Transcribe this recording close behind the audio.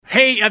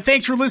Hey,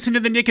 thanks for listening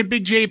to the Nick and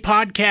Big J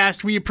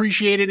podcast. We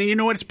appreciate it. And you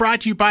know what? It's brought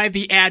to you by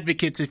The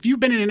Advocates. If you've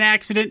been in an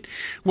accident,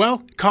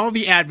 well, call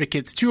The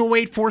Advocates.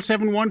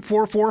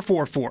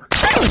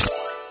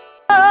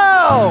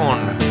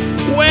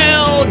 208-471-4444.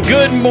 Well,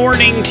 good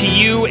morning to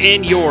you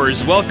and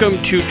yours. Welcome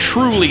to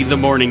truly the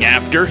morning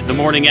after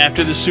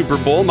the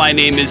Super Bowl. My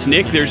name is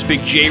Nick. There's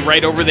Big J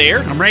right over there.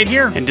 I'm right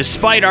here. And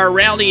despite our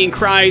rallying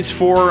cries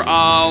for,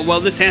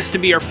 this has to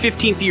be our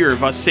 15th year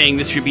of us saying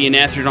this should be a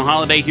national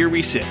holiday, here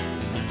we sit.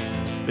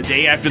 The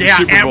day after the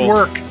Super Bowl. At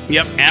work.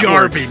 Yep, at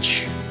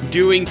Garbage. work.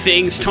 Doing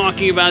things,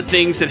 talking about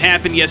things that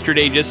happened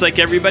yesterday just like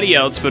everybody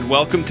else, but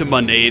welcome to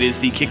Monday. It is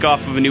the kickoff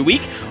of a new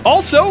week.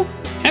 Also,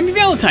 happy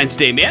Valentine's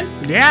Day, man.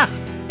 Yeah.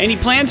 Any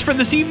plans for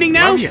this evening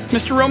now? Love you.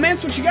 Mr.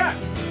 Romance, what you got?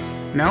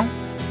 No?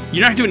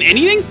 You're not doing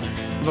anything?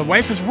 The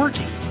wife is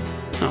working.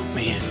 Oh,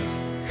 man.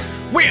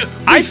 Wait,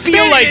 I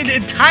feel like an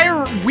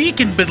entire week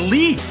in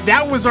Belize.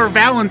 That was our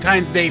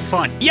Valentine's Day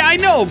fun. Yeah, I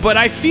know, but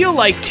I feel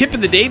like tip of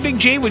the day, Big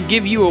J, would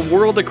give you a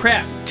world of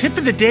crap. Tip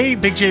of the day,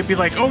 Big J would be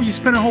like, oh, you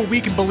spent a whole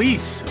week in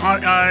Belize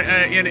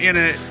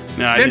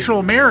in Central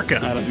America.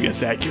 I don't think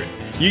that's accurate.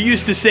 You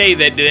used to say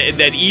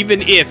that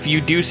even if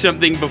you do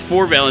something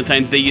before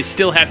Valentine's Day, you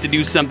still have to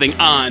do something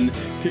on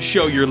to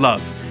show your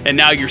love. And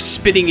now you're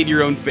spitting in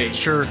your own face.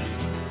 Sure.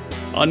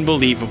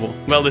 Unbelievable.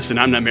 Well, listen,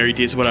 I'm not married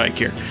to you, so what do I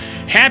care?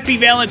 Happy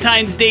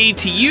Valentine's Day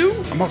to you.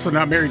 I'm also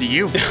not married to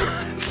you.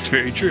 That's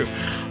very true.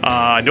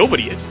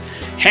 Nobody is.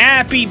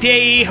 Happy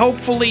day.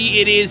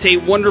 Hopefully it is a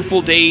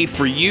wonderful day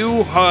for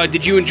you.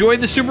 Did you enjoy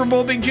the Super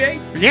Bowl, Big J?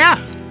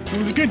 Yeah. It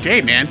was a good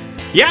day, man.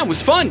 Yeah, it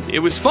was fun. It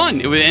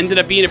ended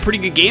up being a pretty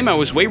good game. I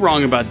was way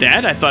wrong about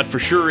that. I thought for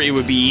sure it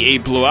would be a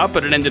blowout,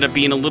 but it ended up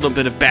being a little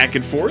bit of back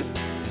and forth.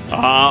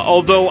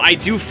 Although I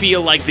do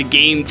feel like the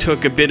game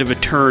took a bit of a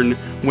turn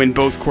when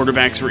both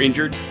quarterbacks were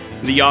injured.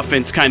 The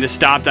offense kind of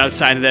stopped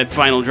outside of that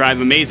final drive,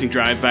 amazing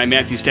drive by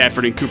Matthew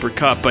Stafford and Cooper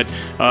Kupp, but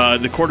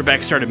the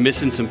quarterback started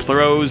missing some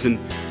throws and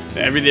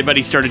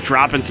everybody started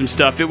dropping some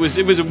stuff. It was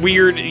a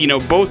weird,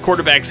 both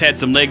quarterbacks had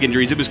some leg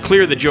injuries. It was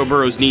clear that Joe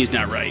Burrow's knee's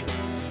not right.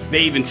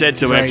 They even said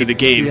so after the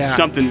game. Yeah.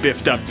 Something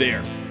biffed up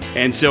there.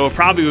 And so it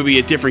probably would be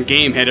a different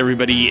game had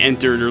everybody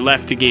entered or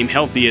left the game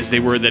healthy as they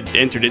were that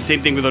entered it.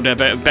 Same thing with Odell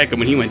Beckham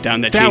when he went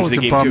down. That changed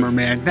the game, That was a bummer, too.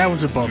 man. That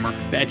was a bummer.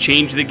 That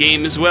changed the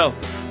game as well.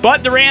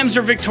 But the Rams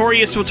are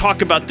victorious. We'll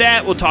talk about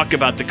that. We'll talk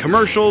about the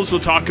commercials. We'll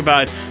talk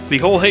about the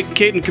whole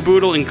kit and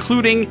caboodle,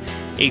 including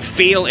a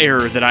fail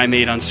error that I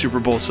made on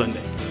Super Bowl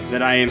Sunday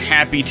that I am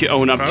happy to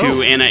own up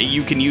to and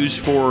you can use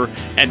for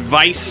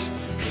advice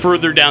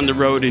further down the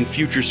road in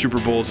future Super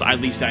Bowls. At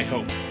least I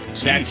hope.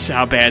 Jeez. That's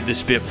how bad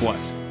this biff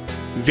was.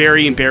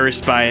 Very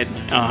embarrassed by it.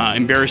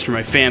 Embarrassed for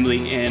my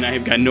family, and I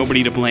have got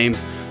nobody to blame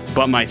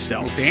but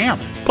myself. Oh, damn.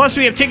 Plus,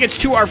 we have tickets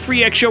to our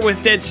free X show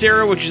with Dead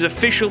Sarah, which is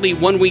officially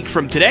 1 week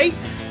from today.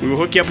 We will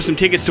hook you up with some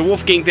tickets to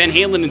Wolfgang Van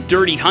Halen and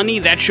Dirty Honey.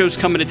 That show's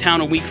coming to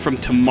town a week from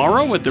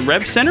tomorrow at the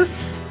Rev Center.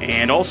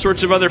 And all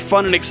sorts of other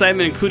fun and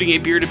excitement, including a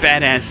Bearded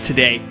Badass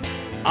today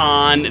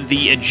on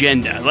the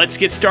agenda. Let's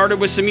get started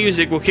with some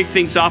music. We'll kick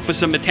things off with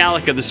some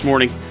Metallica this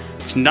morning.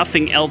 It's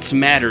Nothing Else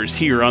Matters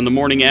here on The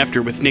Morning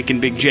After with Nick and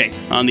Big J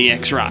on the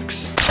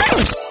X-Rocks.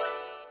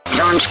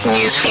 Launch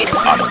newsfeed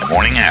on The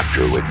Morning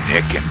After with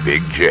Nick and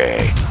Big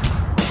J.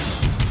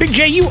 Big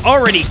J, you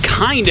already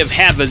kind of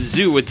have a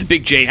zoo at the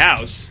Big J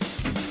house.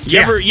 You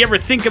ever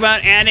think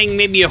about adding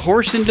maybe a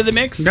horse into the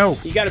mix? No.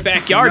 You got a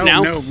backyard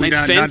now. No,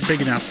 nice fence. Not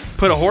big enough.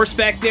 Put a horse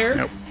back there.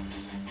 Nope.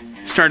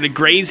 Started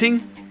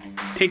grazing.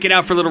 Take it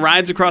out for little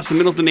rides across the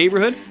Middleton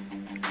neighborhood.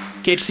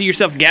 Can't you see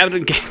yourself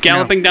galloping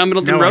down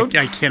Middleton Road?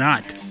 I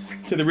cannot.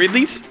 To the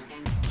Ridleys?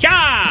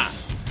 Yeah!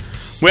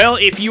 Well,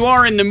 if you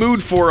are in the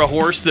mood for a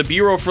horse, the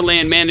Bureau for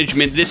Land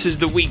Management, this is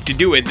the week to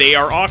do it. They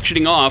are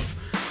auctioning off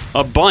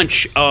a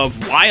bunch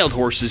of wild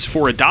horses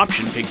for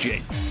adoption, Big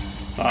J.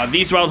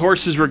 These wild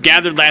horses were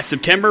gathered last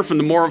September from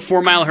the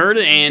 4 Mile herd,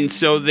 and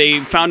so they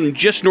found them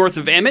just north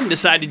of Emmett and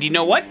decided, you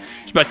know what?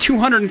 There's about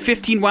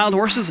 215 wild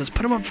horses. Let's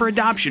put them up for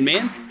adoption,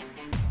 man.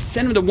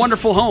 Send them to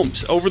wonderful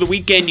homes. Over the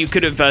weekend, you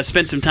could have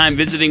spent some time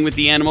visiting with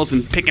the animals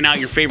and picking out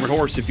your favorite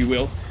horse, if you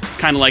will.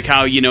 Kind of like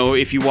how,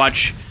 if you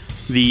watch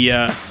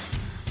the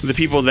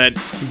people that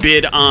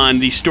bid on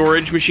the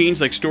storage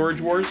machines, like Storage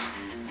Wars,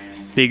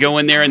 they go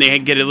in there and they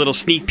get a little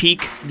sneak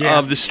peek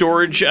of the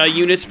storage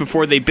units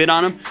before they bid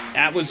on them.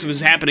 That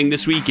was happening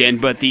this weekend,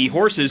 but the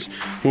horses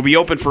will be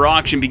open for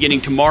auction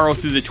beginning tomorrow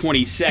through the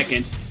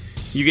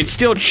 22nd. You can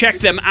still check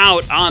them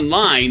out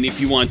online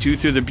if you want to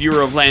through the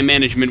Bureau of Land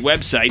Management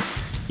website.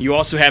 You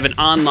also have an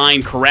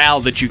online corral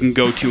that you can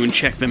go to and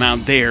check them out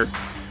there,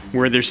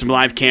 where there's some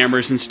live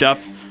cameras and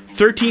stuff.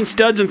 13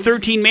 studs and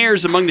 13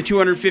 mares among the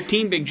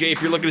 215, Big J.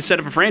 If you're looking to set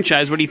up a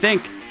franchise, what do you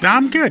think?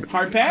 I'm good.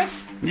 Hard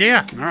pass?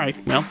 Yeah. All right.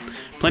 Well,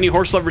 plenty of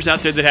horse lovers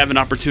out there that have an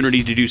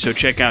opportunity to do so.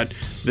 Check out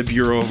the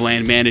Bureau of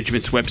Land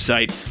Management's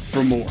website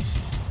for more.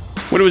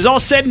 When it was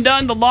all said and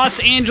done, the Los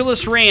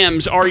Angeles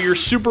Rams are your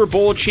Super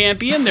Bowl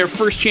champion. Their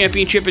first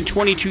championship in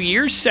 22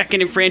 years,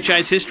 second in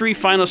franchise history.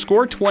 Final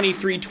score,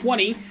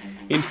 23-20.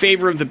 in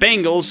favor of the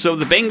Bengals, so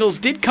the Bengals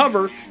did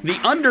cover. The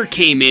under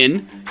came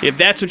in, if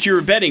that's what you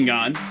were betting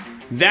on.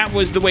 That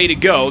was the way to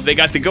go. They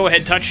got the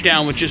go-ahead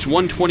touchdown with just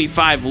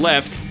 1:25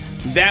 left.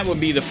 That would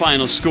be the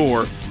final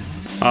score.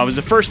 It was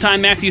the first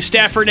time Matthew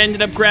Stafford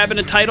ended up grabbing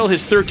a title,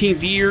 his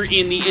 13th year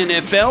in the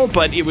NFL,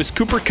 but it was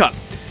Cooper Kupp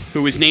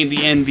who was named the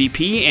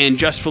MVP, and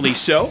justly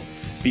so,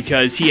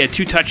 because he had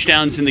 2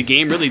 touchdowns in the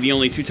game, really the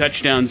only 2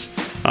 touchdowns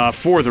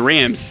for the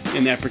Rams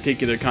in that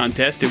particular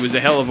contest. It was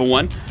a hell of a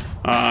one.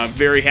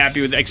 Very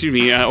happy with,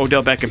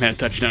 Odell Beckham had a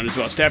touchdown as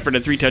well. Stafford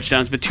had 3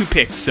 touchdowns, but 2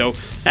 picks, so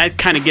that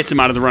kind of gets him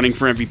out of the running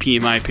for MVP,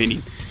 in my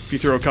opinion.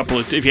 If you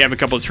have a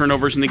couple of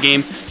turnovers in the game,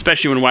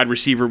 especially when a wide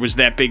receiver was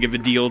that big of a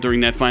deal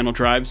during that final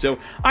drive. So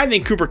I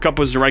think Cooper Kupp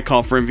was the right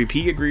call for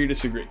MVP. Agree or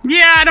disagree?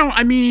 Yeah,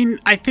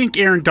 I think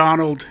Aaron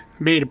Donald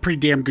made a pretty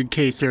damn good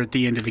case there at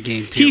the end of the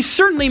game, too. He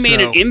certainly made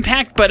an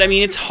impact, but,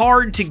 it's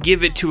hard to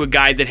give it to a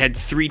guy that had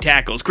 3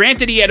 tackles.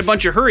 Granted, he had a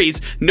bunch of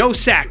hurries, no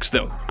sacks,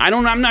 though.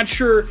 I'm not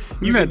sure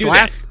you can do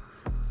that.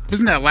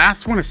 Wasn't that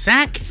last one a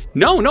sack?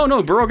 No.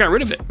 Burrow got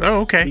rid of it.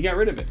 Oh, okay. He got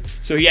rid of it.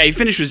 So, yeah, he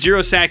finished with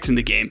 0 sacks in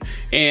the game.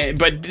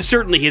 But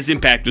certainly his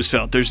impact was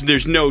felt.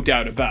 There's no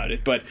doubt about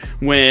it. But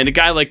when a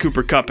guy like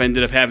Cooper Kupp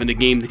ended up having the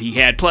game that he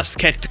had, plus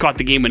caught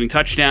the game-winning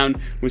touchdown,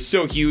 was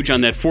so huge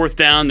on that 4th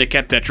down that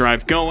kept that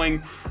drive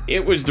going,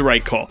 it was the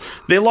right call.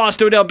 They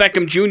lost Odell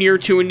Beckham Jr.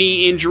 to a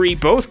knee injury.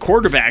 Both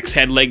quarterbacks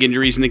had leg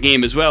injuries in the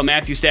game as well.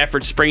 Matthew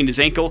Stafford sprained his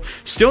ankle.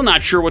 Still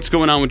not sure what's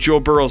going on with Joe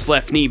Burrow's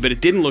left knee, but it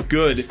didn't look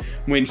good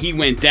when he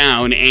went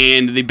down,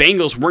 and the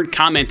Bengals weren't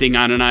commenting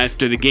on it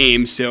after the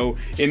game, so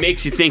it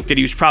makes you think that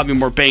he was probably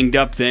more banged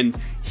up than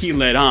he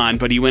let on,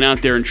 but he went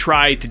out there and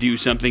tried to do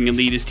something and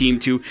lead his team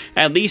to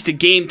at least a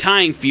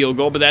game-tying field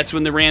goal, but that's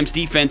when the Rams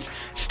defense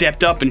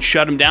stepped up and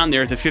shut him down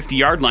there at the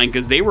 50-yard line,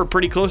 because they were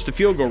pretty close to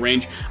field goal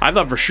range. I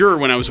thought for sure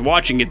when I was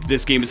watching it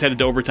this game was headed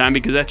to overtime,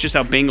 because that's just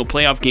how Bengal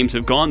playoff games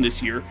have gone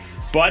this year.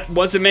 But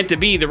wasn't meant to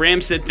be. The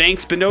Rams said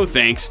thanks, but no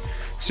thanks.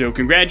 So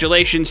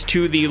congratulations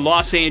to the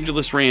Los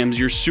Angeles Rams,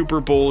 your Super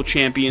Bowl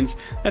champions.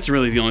 That's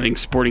really the only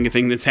sporting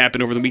thing that's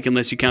happened over the week,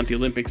 unless you count the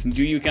Olympics. And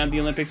do you count the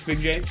Olympics,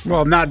 Big J?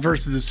 Well, not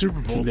versus the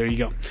Super Bowl. There you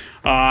go.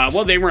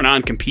 Well, they weren't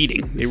on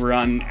competing. They were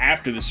on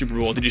after the Super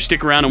Bowl. Did you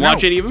stick around and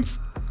watch any of them?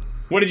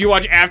 What did you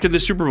watch after the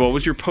Super Bowl? What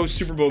was your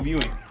post-Super Bowl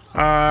viewing?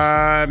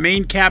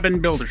 Main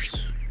Cabin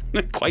Builders.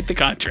 Quite the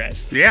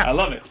contrast. Yeah. I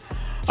love it.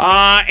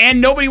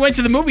 And nobody went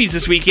to the movies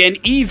this weekend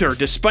either,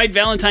 despite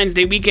Valentine's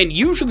Day weekend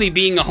usually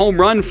being a home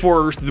run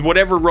for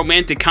whatever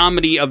romantic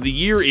comedy of the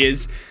year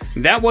is.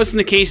 That wasn't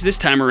the case this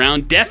time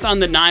around. Death on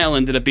the Nile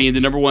ended up being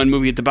the #1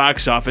 movie at the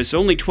box office.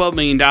 Only $12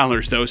 million,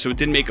 though, so it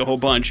didn't make a whole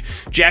bunch.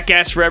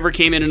 Jackass Forever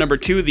came in at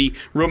 #2. The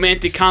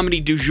romantic comedy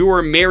du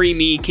jour, Marry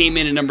Me, came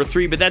in at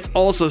 #3, but that's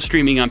also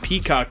streaming on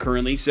Peacock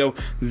currently, so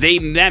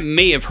that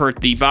may have hurt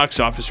the box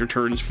office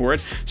returns for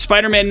it.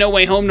 Spider-Man No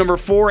Way Home,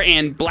 #4,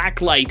 and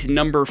Blacklight,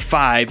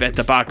 #5 at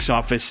the box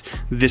office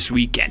this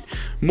weekend.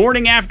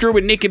 Morning After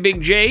with Nick and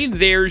Big J.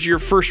 There's your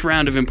first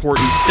round of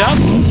important stuff.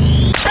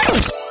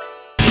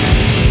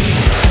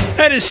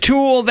 That is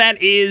Tool, that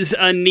is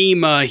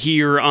Anima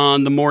here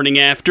on the Morning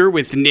After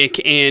with Nick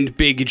and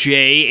Big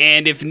J.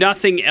 And if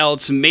nothing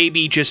else,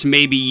 maybe, just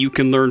maybe, you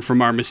can learn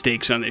from our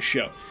mistakes on this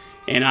show.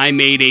 And I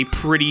made a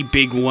pretty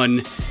big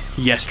one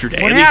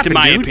yesterday, what at least happened,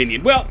 in my dude?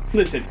 opinion. Well,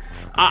 listen,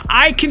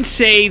 I can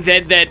say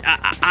that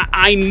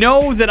I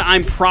know that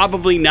I'm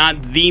probably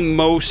not the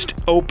most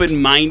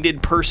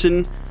open-minded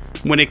person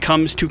when it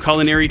comes to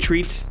culinary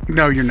treats.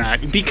 No, you're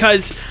not.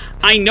 Because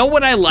I know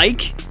what I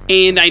like,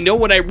 and I know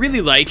what I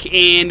really like,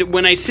 and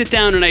when I sit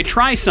down and I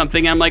try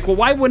something, I'm like, well,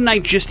 why wouldn't I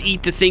just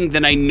eat the thing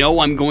that I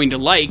know I'm going to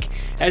like,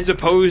 as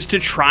opposed to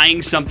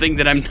trying something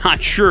that I'm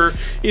not sure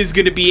is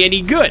going to be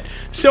any good?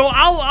 So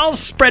I'll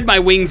spread my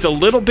wings a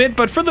little bit,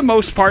 but for the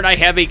most part, I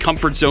have a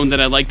comfort zone that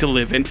I like to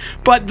live in.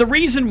 But the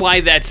reason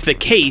why that's the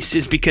case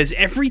is because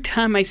every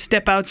time I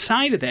step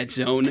outside of that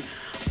zone,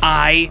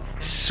 I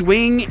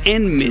swing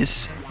and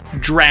miss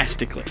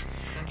drastically.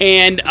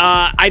 And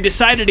I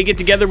decided to get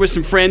together with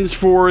some friends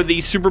for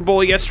the Super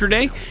Bowl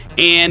yesterday,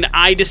 and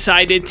I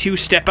decided to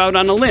step out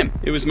on a limb.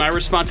 It was my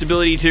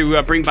responsibility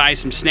to bring by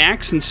some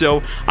snacks, and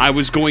so I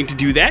was going to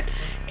do that.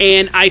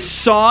 And I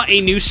saw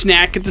a new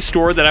snack at the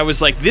store that I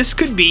was like, this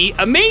could be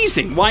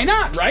amazing. Why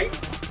not, right?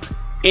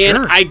 And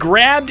Sure. I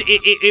grabbed,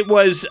 it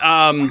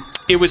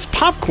was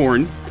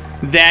popcorn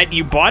that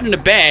you bought in a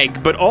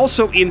bag, but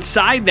also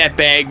inside that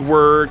bag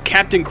were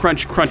Captain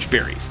Crunch Crunch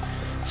Berries.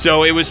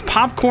 So it was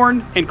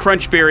popcorn and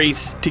Crunch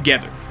Berries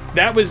together.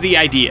 That was the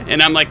idea.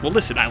 And I'm like, well,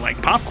 listen, I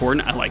like popcorn.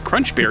 I like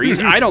Crunch Berries.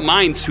 I don't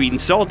mind sweet and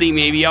salty.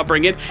 Maybe I'll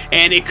bring it.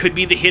 And it could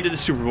be the hit of the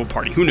Super Bowl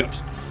party. Who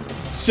knows?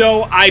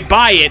 So I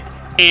buy it.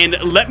 And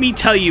let me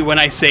tell you, when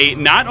I say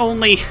not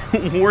only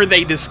were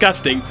they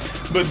disgusting,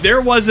 but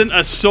there wasn't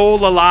a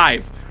soul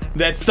alive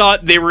that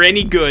thought they were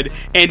any good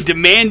and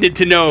demanded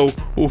to know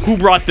who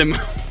brought them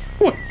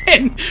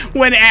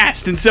when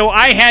asked. And so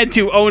I had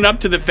to own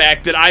up to the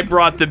fact that I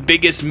brought the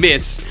biggest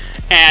miss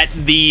at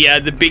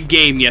the big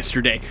game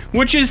yesterday,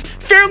 which is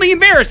fairly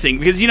embarrassing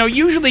because,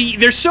 usually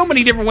there's so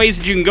many different ways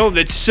that you can go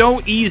that's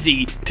so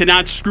easy to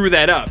not screw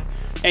that up.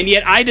 And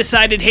yet I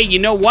decided, hey, you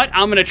know what?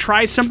 I'm going to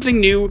try something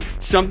new,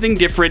 something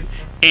different,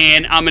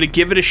 and I'm going to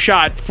give it a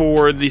shot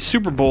for the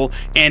Super Bowl,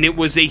 and it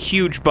was a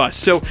huge bust.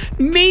 So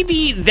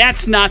maybe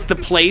that's not the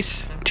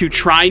place to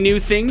try new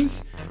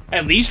things,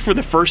 at least for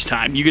the first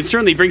time. You can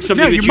certainly bring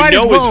something that you might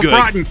know as well is good.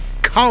 Have brought in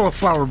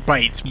cauliflower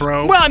bites,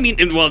 bro. Well,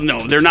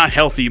 no, they're not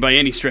healthy by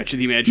any stretch of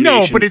the imagination.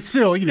 No, but it's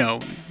still,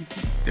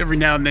 every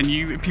now and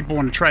then people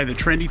want to try the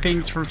trendy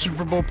things for a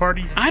Super Bowl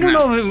party. I don't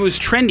know if it was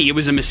trendy. It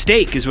was a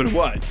mistake is what it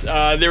was.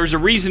 There was a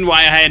reason why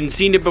I hadn't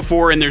seen it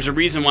before, and there's a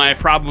reason why I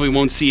probably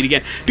won't see it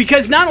again.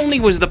 Because not only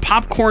was the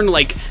popcorn,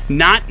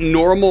 not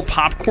normal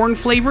popcorn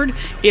flavored,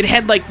 it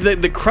had,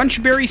 the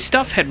Crunch Berry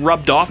stuff had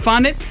rubbed off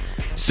on it,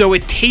 so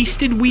it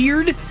tasted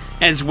weird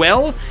as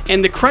well,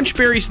 and the Crunch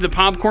Berries and the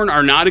popcorn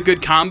are not a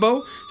good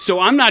combo, so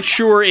I'm not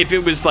sure if it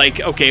was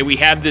okay, we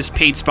have this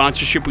paid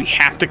sponsorship, we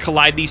have to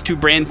collide these two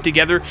brands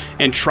together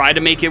and try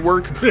to make it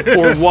work,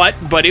 or what,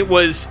 but it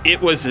was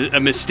a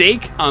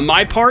mistake on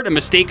my part, a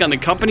mistake on the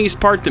company's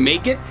part to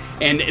make it,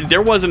 and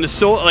there wasn't a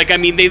soul,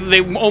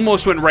 they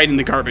almost went right in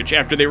the garbage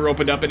after they were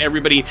opened up, and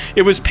everybody,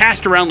 it was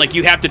passed around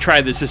you have to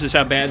try this is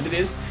how bad it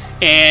is,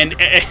 and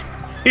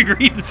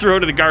agreed to throw it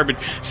to the garbage.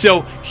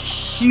 So,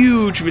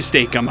 huge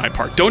mistake on my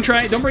part. Don't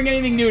bring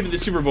anything new to the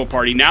Super Bowl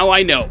party. Now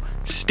I know.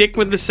 Stick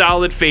with the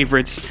solid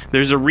favorites.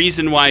 There's a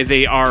reason why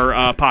they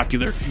are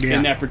popular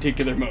in that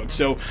particular mode.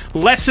 So,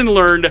 lesson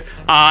learned,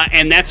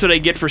 and that's what I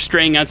get for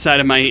straying outside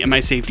of my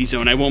safety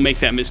zone. I won't make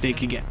that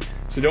mistake again.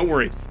 So don't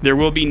worry. There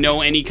will be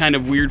no any kind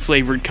of weird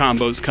flavored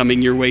combos coming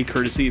your way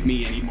courtesy of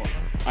me anymore.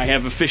 I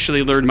have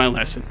officially learned my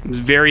lesson. I was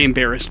very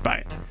embarrassed by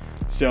it.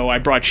 So I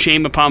brought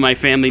shame upon my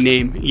family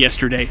name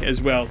yesterday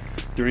as well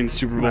during the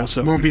Super Bowl. Well,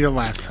 so won't be the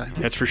last time.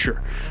 That's for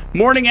sure.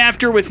 Morning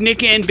After with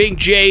Nick and Big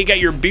J. Got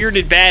your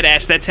bearded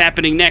badass. That's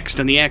happening next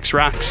on the X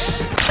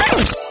Rocks.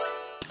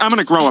 I'm going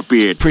to grow a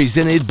beard.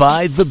 Presented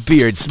by The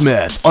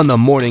Beardsmith on the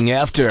Morning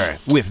After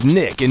with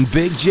Nick and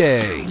Big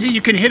J. Yeah,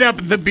 you can hit up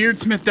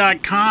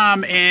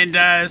thebeardsmith.com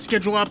and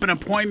schedule up an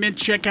appointment.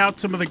 Check out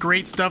some of the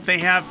great stuff they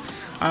have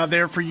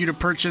there for you to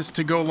purchase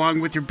to go along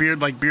with your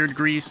beard, like beard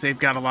grease. They've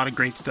got a lot of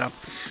great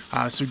stuff.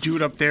 So do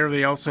it up there.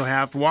 They also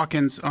have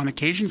walk-ins on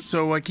occasion,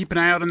 so keep an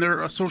eye out on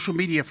their social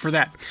media for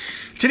that.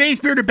 Today's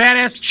Bearded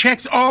Badass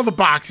checks all the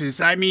boxes.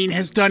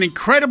 Has done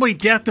incredibly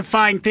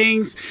death-defying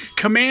things,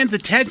 commands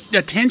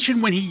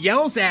attention when he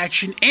yells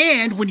action,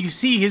 and when you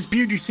see his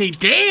beard, you say,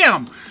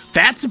 damn!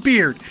 That's a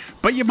beard.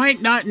 But you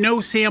might not know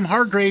Sam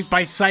Hargrave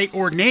by sight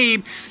or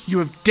name. You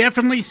have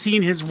definitely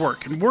seen his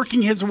work, and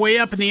working his way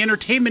up in the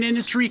entertainment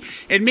industry,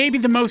 and maybe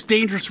the most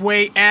dangerous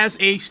way as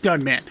a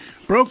stuntman.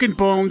 Broken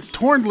bones,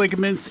 torn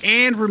ligaments,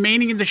 and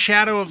remaining in the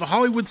shadow of the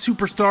Hollywood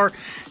superstar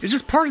is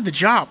just part of the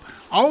job.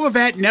 All of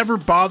that never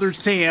bothered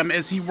Sam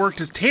as he worked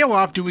his tail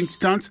off doing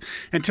stunts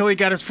until he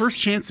got his first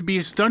chance to be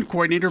a stunt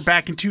coordinator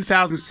back in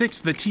 2006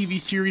 for the TV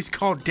series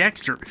called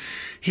Dexter.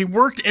 He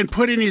worked and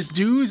put in his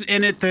dues,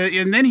 and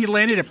then he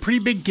landed a pretty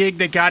big gig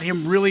that got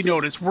him really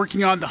noticed,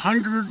 working on the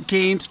Hunger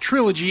Games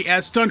trilogy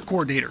as stunt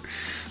coordinator.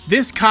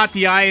 This caught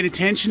the eye and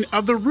attention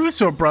of the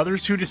Russo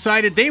brothers, who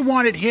decided they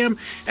wanted him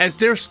as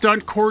their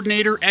stunt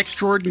coordinator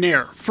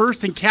extraordinaire,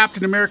 first in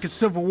Captain America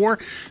Civil War,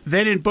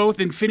 then in both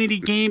Infinity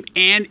Game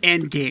and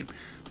Endgame.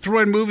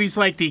 Throw in movies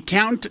like The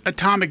Accountant,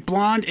 Atomic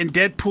Blonde, and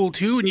Deadpool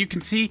 2, and you can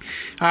see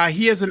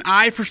he has an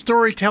eye for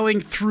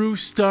storytelling through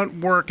stunt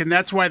work, and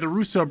that's why the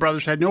Russo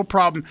brothers had no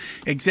problem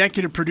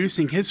executive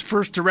producing his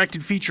first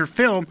directed feature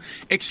film,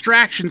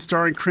 Extraction,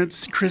 starring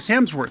Chris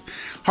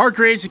Hemsworth.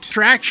 Hargrave's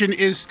Extraction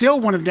is still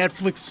one of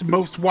Netflix's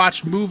most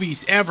watched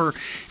movies ever,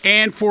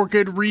 and for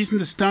good reason.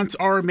 The stunts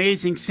are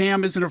amazing.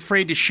 Sam isn't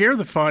afraid to share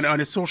the fun on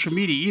his social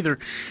media either,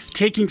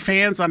 taking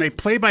fans on a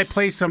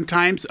play-by-play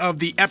sometimes of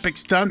the epic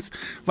stunts,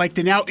 like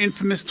the now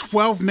infamous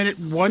 12-minute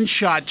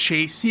one-shot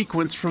chase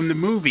sequence from the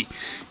movie.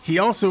 He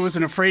also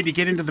isn't afraid to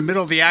get into the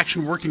middle of the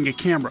action working a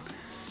camera.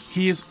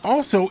 He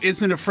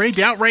isn't afraid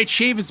to outright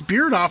shave his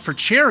beard off for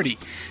charity.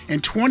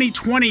 In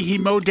 2020, he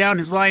mowed down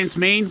his lion's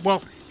mane,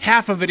 well,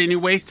 half of it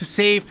anyways, to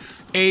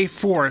save a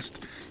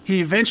forest. He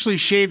eventually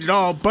shaved it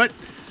all, but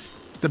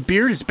the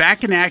beard is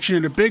back in action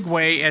in a big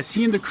way as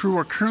he and the crew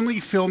are currently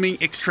filming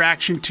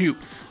Extraction 2.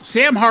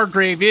 Sam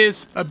Hargrave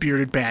is a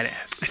bearded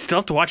badass. I still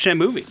have to watch that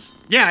movie.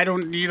 Yeah,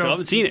 Still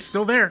haven't seen it. It's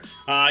still there.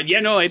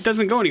 No, it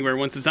doesn't go anywhere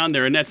once it's on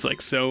there on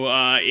Netflix. So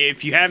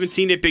if you haven't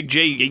seen it, Big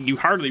J, you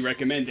hardly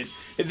recommend it.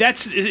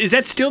 Is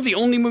that still the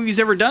only movie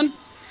he's ever done?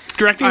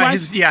 Directing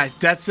wise?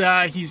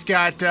 He's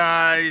got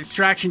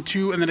Extraction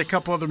 2 and then a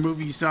couple other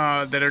movies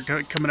that are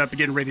coming up and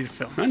getting ready to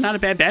film. Well, not a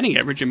bad batting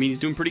average. I mean, he's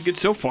doing pretty good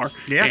so far.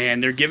 Yeah.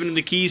 And they're giving him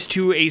the keys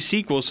to a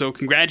sequel, so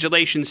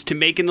congratulations to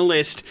making the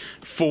list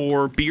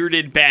for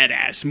Bearded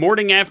Badass.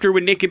 Morning After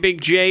with Nick and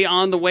Big J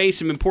on the way.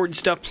 Some important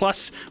stuff.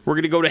 Plus, we're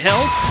going to go to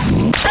hell.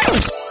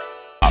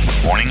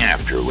 Morning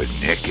After with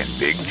Nick and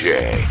Big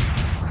J.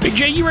 Big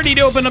J, you ready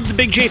to open up the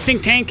Big J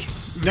think tank?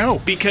 No.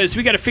 Because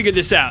we got to figure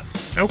this out.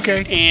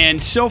 Okay.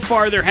 And so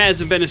far, there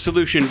hasn't been a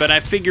solution, but I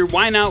figure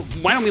why don't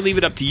we leave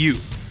it up to you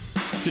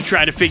to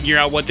try to figure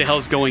out what the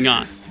hell's going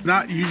on? It's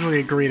not usually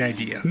a great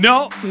idea.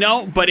 No,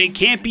 but it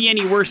can't be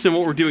any worse than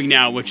what we're doing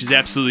now, which is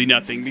absolutely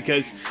nothing,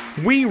 because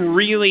we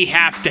really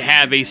have to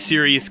have a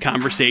serious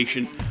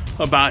conversation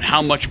about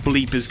how much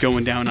bleep is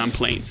going down on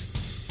planes.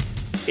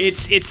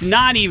 It's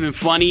not even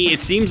funny.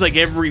 It seems like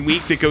every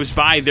week that goes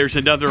by, there's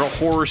another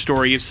horror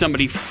story of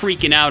somebody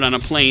freaking out on a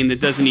plane that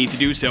doesn't need to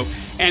do so.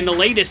 And the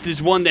latest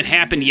is one that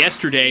happened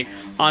yesterday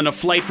on a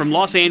flight from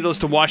Los Angeles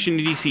to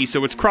Washington, D.C.,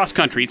 so it's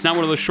cross-country. It's not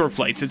one of those short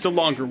flights. It's a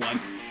longer one.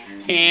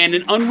 And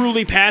an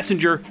unruly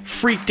passenger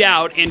freaked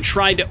out and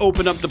tried to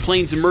open up the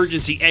plane's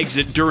emergency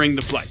exit during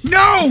the flight.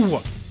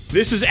 No!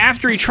 This was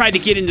after he tried to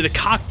get into the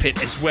cockpit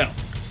as well.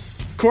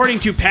 According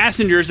to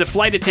passengers, a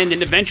flight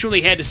attendant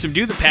eventually had to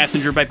subdue the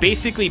passenger by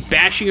basically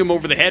bashing him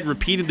over the head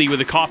repeatedly with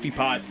a coffee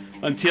pot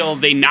until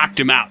they knocked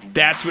him out.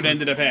 That's what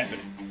ended up happening.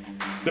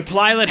 The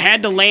pilot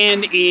had to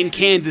land in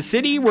Kansas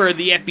City, where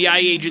the FBI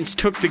agents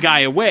took the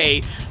guy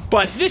away.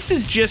 But this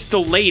is just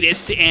the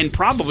latest and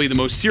probably the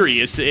most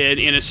serious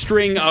in a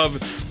string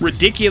of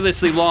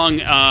ridiculously long,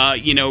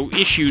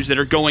 issues that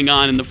are going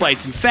on in the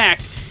flights. In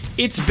fact,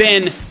 it's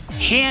been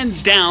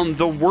hands down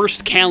the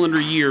worst calendar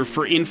year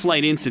for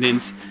in-flight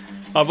incidents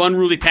of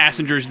unruly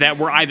passengers that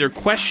were either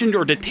questioned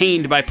or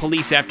detained by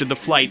police after the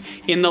flight.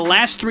 In the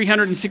last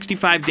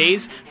 365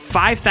 days,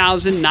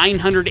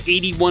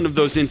 5,981 of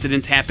those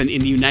incidents happened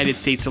in the United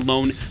States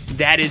alone.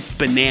 That is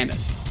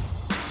bananas.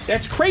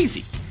 That's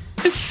crazy.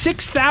 There's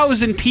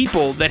 6,000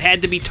 people that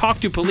had to be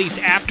talked to police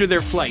after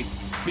their flights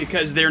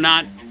because they're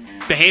not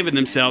behaving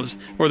themselves,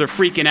 or they're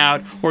freaking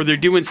out, or they're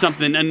doing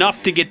something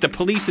enough to get the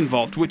police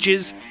involved, which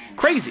is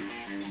crazy.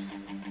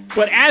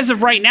 But as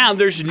of right now,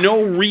 there's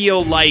no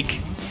real,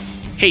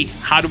 hey,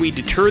 how do we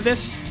deter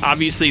this?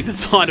 Obviously, the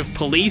thought of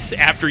police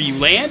after you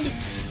land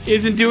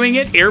isn't doing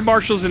it. Air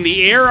marshals in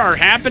the air are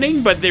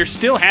happening, but they're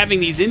still having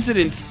these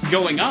incidents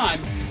going on.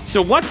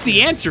 So what's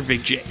the answer,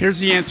 Big J? Here's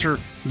the answer.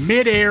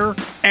 Mid-air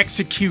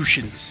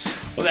executions.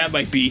 Well, that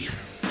might be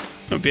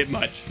a bit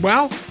much.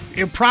 Well,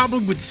 it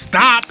probably would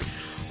stop.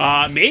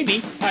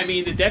 Maybe. I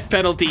mean, the death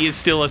penalty is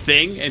still a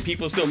thing, and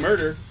people still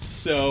murder.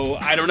 So,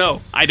 I don't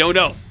know. I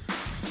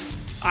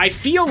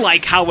feel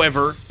like,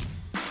 however,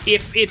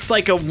 if it's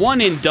like a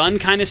one-and-done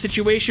kind of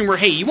situation where,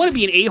 hey, you want to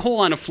be an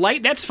a-hole on a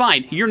flight, that's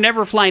fine. You're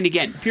never flying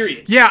again,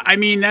 period. Yeah, I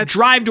mean, that's...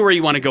 Drive to where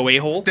you want to go,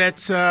 a-hole.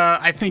 That's,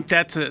 I think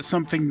that's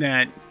something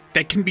that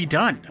can be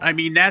done. I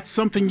mean, that's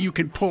something you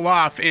can pull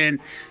off,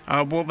 and,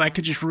 that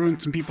could just ruin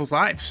some people's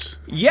lives.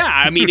 Yeah,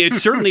 I mean, it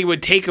certainly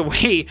would take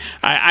away...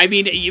 I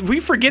mean, we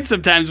forget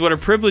sometimes what a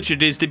privilege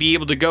it is to be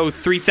able to go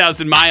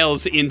 3,000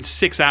 miles in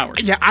 6 hours.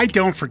 Yeah, I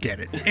don't forget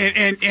it.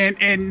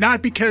 And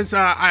not because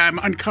I'm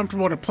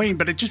uncomfortable on a plane,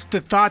 but it's just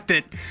the thought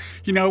that,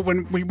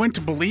 when we went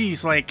to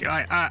Belize,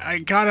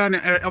 I got on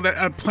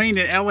a plane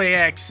at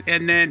LAX,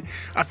 and then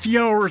a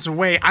few hours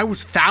away, I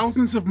was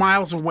thousands of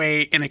miles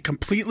away in a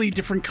completely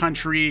different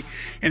country,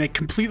 in a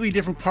completely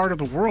different part of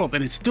the world,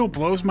 and it still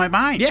blows my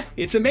mind. Yeah,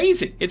 it's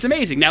amazing. It's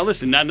amazing. Now,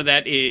 listen, none of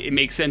that, it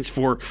makes sense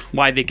for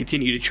why they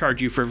continue to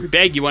charge you for every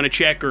bag you want to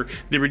check, or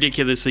the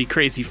ridiculously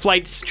crazy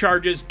flights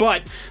charges,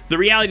 but the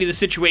reality of the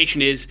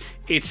situation is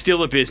it's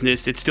still a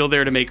business. It's still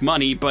there to make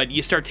money, but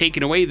you start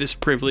taking away this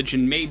privilege,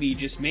 and maybe,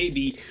 just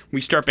maybe, we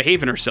start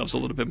behaving ourselves a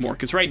little bit more,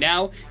 because right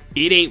now,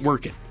 it ain't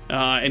working.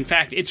 In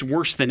fact, it's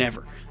worse than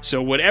ever.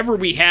 So whatever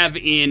we have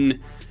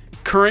in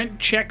current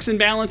checks and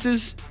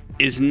balances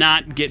is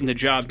not getting the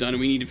job done,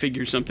 and we need to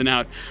figure something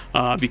out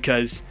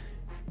because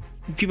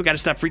people got to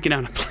stop freaking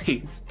out on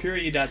planes.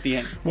 Period. At the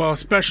end. Well,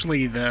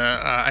 especially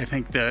I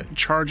think the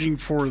charging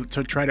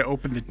to try to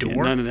open the door.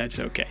 Yeah, none of that's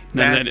okay.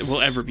 None of that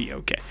will ever be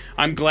okay.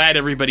 I'm glad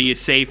everybody is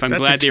safe. I'm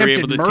glad they were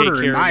able to take care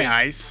of it. in my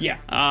eyes. Yeah,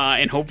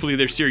 and hopefully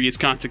there's serious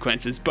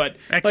consequences. But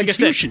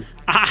execution.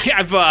 Like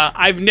I said,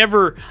 I've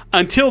never,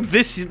 until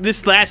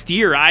this last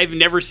year, I've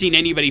never seen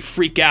anybody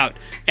freak out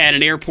at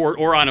an airport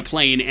or on a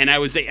plane. And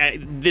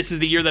this is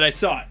the year that I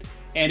saw it,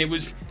 and it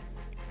was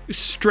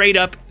straight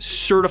up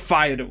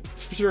certifiable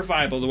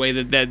the way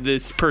that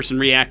this person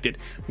reacted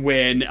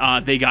when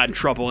they got in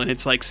trouble. And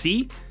it's like,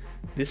 see,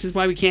 this is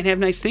why we can't have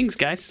nice things,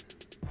 guys.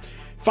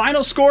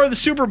 Final score of the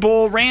Super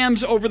Bowl,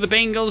 Rams over the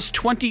Bengals,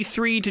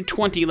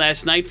 23-20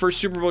 last night. First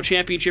Super Bowl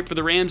championship for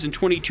the Rams in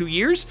 22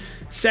 years.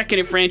 Second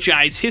in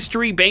franchise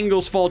history.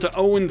 Bengals fall to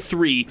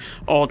 0-3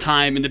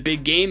 all-time in the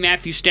big game.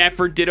 Matthew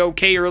Stafford did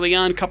okay early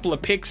on, couple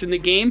of picks in the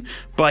game,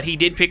 but he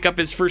did pick up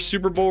his first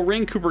Super Bowl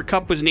ring. Cooper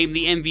Kupp was named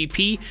the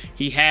MVP.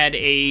 He had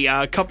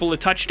a couple of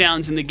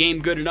touchdowns in the game,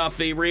 good enough.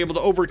 They were able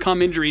to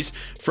overcome injuries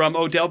from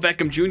Odell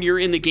Beckham Jr.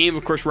 in the game.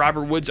 Of course,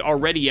 Robert Woods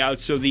already out,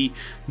 so the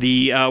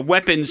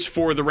weapons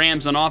for the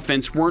Rams on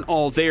offense weren't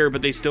all there,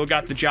 but they still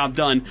got the job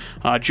done.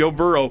 Joe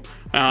Burrow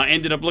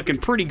ended up looking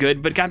pretty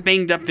good, but got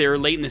banged up there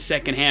late in the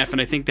second half, and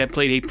I think that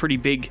played a pretty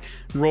big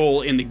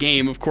role in the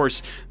game. Of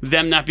course,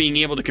 them not being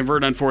able to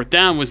convert on fourth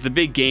down was the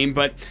big game,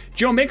 but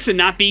Joe Mixon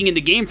not being in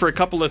the game for a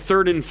couple of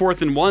third and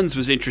fourth and ones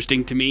was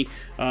interesting to me.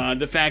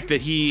 The fact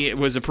that he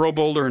was a Pro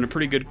Bowler and a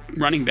pretty good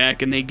running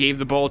back, and they gave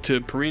the ball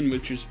to Perrin,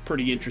 which is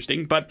pretty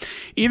interesting. But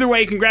either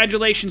way,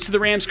 congratulations to the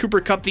Rams.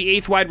 Cooper Kupp, the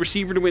 8th wide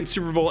receiver to win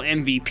Super Bowl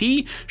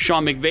MVP.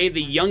 Sean McVay,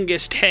 the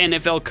youngest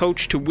NFL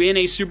coach to win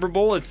a Super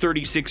Bowl at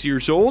 36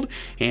 years old.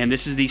 And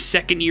this is the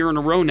second year in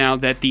a row now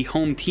that the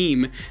home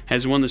team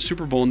has won the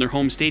Super Bowl in their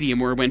home stadium,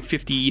 where it went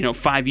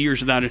 5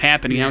 years without it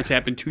happening. Now it's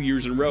happened 2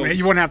 years in a row.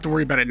 You won't have to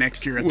worry about it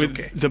next year. It's with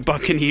okay. The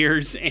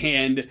Buccaneers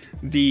and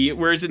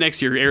where is it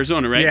next year?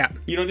 Arizona, right? Yeah.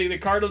 You don't think the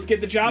Cardinals get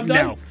the job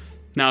done? No.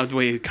 Now, the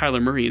way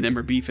Kyler Murray and them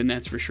are beefing,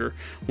 that's for sure.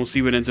 We'll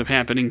see what ends up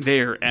happening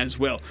there as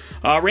well.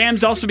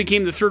 Rams also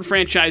became the 3rd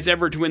franchise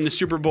ever to win the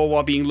Super Bowl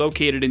while being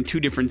located in 2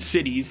 different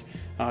cities.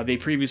 They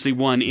previously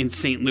won in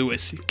St.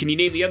 Louis. Can you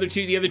name the other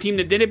team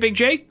that did it, Big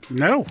J?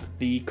 No.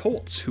 The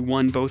Colts, who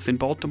won both in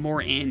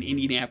Baltimore and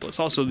Indianapolis.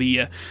 Also,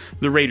 the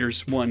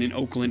Raiders won in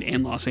Oakland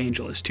and Los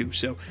Angeles, too.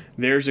 So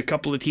there's a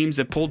couple of teams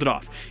that pulled it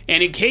off.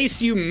 And in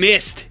case you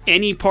missed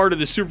any part of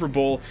the Super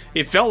Bowl,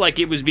 it felt like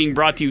it was being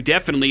brought to you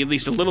definitely, at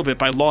least a little bit,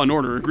 by Law &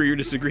 Order. Agree or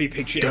disagree,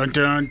 Big J? Dun,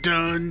 dun,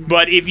 dun.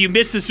 But if you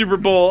missed the Super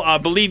Bowl,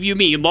 believe you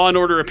me, Law &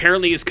 Order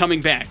apparently is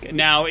coming back.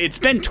 Now, it's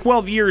been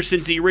 12 years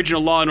since the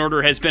original Law &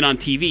 Order has been on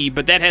TV,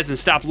 but that hasn't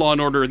stopped Law &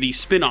 Order, the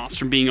spin-offs,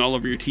 from being all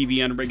over your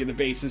TV on a regular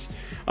basis.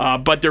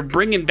 But they're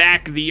bringing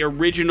back the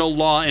original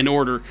Law &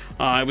 Order.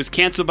 It was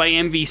canceled by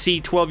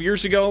MVC 12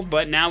 years ago,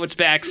 but now it's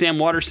back. Sam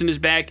Waterston is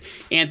back.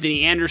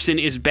 Anthony Anderson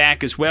is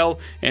back as well.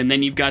 And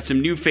then you've got some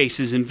new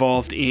faces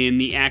involved in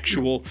the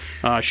actual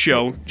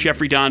show.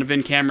 Jeffrey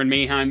Donovan, Cameron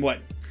Mayheim, what?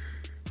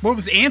 What,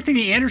 was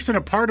Anthony Anderson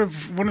a part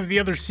of one of the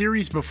other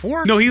series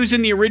before? No, he was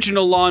in the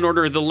original Law &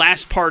 Order, the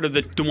last part of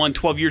the one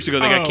 12 years ago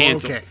that got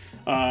canceled. Okay.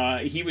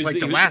 He was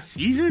last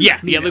season? Yeah,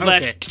 the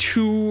last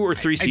 2 or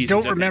 3 seasons.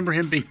 I don't remember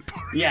him being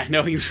part of it. Yeah,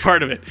 no, he was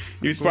part of it.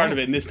 He was part of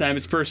it, and this time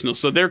it's personal.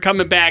 So they're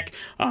coming back,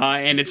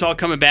 and it's all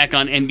coming back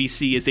on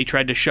NBC as they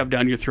tried to shove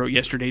down your throat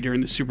yesterday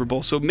during the Super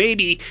Bowl. So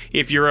maybe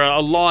if you're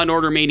a Law &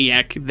 Order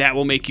maniac, that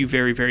will make you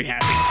very, very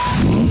happy.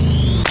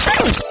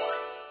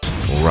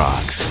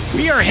 Rocks.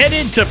 We are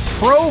headed to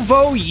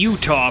Provo,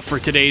 Utah for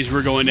today's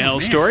We're Going to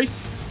Hell story.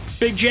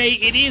 Big J,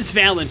 it is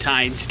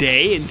Valentine's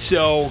Day, and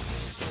so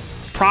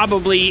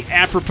probably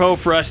apropos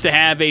for us to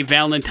have a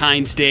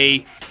Valentine's Day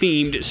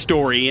themed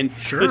story. And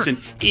sure.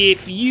 Listen,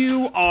 if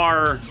you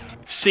are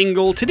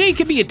single, today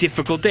could be a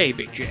difficult day,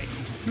 Big J.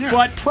 Yeah.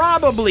 But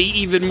probably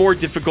even more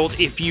difficult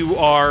if you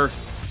are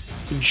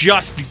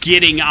just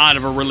getting out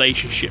of a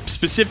relationship,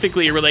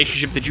 specifically a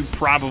relationship that you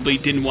probably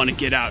didn't want to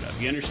get out of.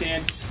 You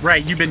understand?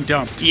 Right, you've been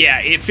dumped. Yeah,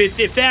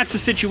 if that's the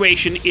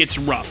situation, it's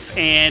rough.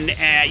 And,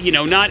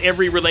 not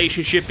every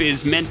relationship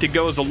is meant to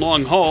go the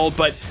long haul,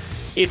 but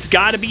it's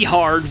got to be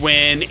hard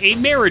when a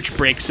marriage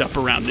breaks up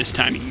around this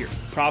time of year.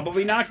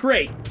 Probably not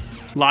great.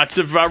 Lots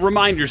of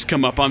reminders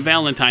come up on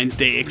Valentine's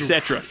Day,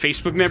 etc.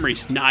 Facebook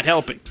memories, not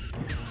helping.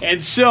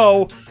 And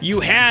so, you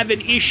have an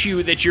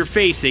issue that you're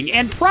facing,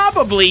 and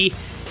probably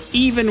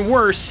even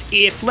worse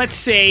if, let's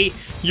say,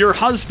 your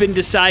husband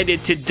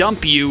decided to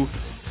dump you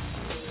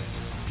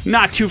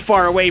not too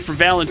far away from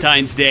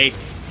Valentine's Day,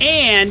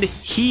 and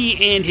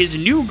he and his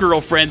new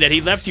girlfriend that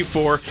he left you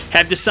for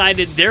have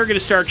decided they're going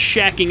to start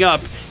shacking up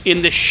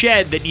in the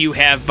shed that you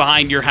have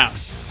behind your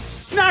house.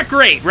 Not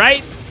great,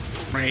 right?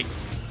 Right.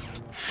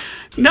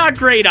 Not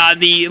great on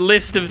the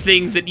list of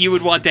things that you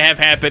would want to have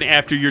happen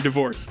after your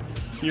divorce.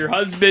 Your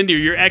husband or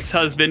your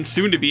ex-husband,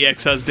 soon-to-be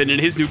ex-husband,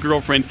 and his new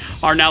girlfriend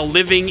are now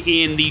living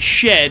in the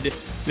shed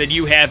that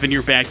you have in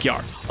your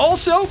backyard.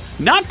 Also,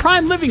 not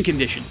prime living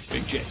conditions,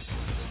 Big J.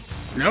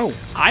 No.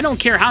 I don't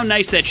care how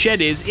nice that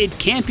shed is, it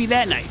can't be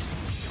that nice.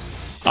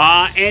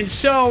 And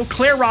so,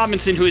 Claire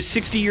Robinson, who is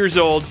 60 years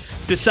old,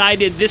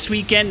 decided this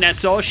weekend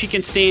that's all she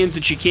can stand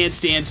and she can't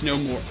stand no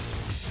more.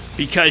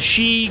 Because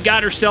she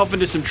got herself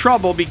into some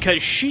trouble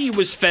because she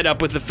was fed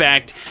up with the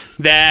fact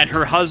that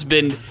her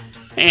husband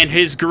and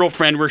his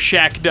girlfriend were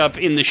shacked up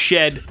in the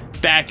shed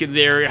back of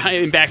their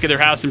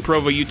house in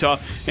Provo, Utah.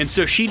 And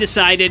so she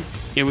decided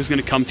it was going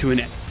to come to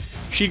an end.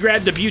 She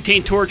grabbed the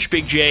butane torch,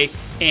 Big J,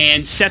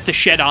 and set the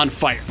shed on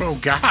fire. Oh,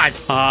 God.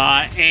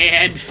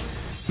 And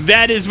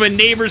that is when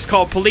neighbors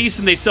called police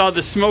and they saw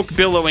the smoke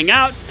billowing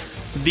out.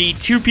 The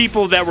 2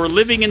 people that were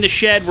living in the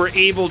shed were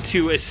able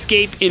to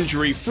escape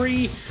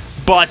injury-free,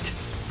 but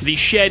the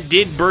shed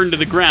did burn to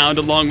the ground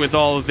along with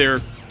all of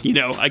their,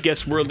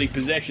 worldly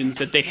possessions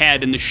that they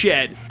had in the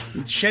shed.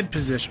 Shed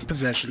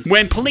possessions.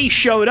 When police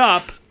showed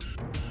up,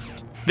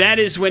 that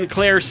is when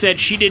Claire said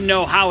she didn't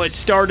know how it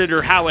started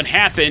or how it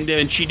happened,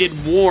 and she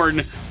did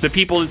warn the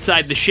people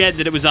inside the shed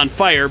that it was on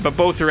fire, but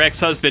both her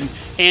ex-husband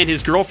and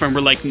his girlfriend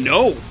were like,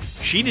 no,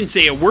 she didn't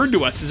say a word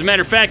to us. As a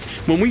matter of fact,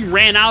 when we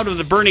ran out of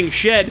the burning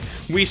shed,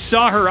 we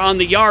saw her on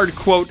the yard,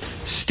 quote,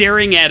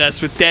 staring at us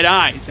with dead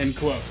eyes, end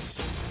quote.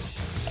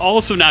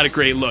 Also not a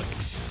great look.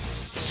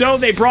 So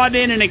they brought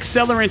in an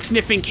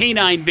accelerant-sniffing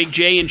canine, Big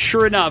J, and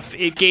sure enough,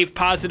 it gave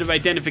positive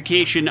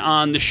identification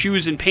on the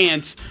shoes and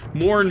pants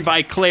worn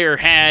by Claire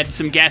had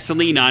some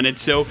gasoline on it,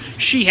 so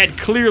she had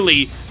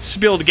clearly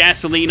spilled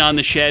gasoline on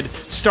the shed,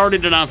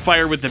 started it on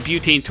fire with the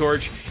butane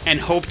torch, and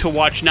hope to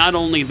watch not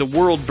only the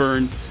world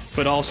burn,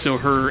 but also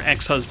her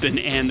ex-husband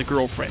and the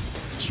girlfriend.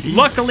 Jeez.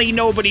 Luckily,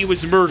 nobody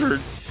was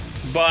murdered,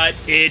 but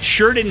it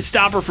sure didn't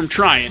stop her from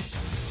trying.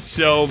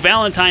 So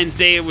Valentine's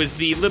Day was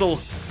the little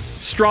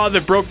straw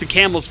that broke the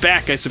camel's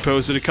back, I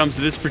suppose, when it comes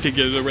to this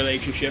particular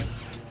relationship.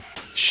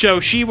 So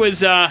she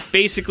was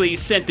basically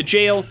sent to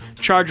jail,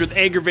 charged with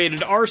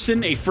aggravated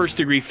arson, a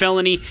first-degree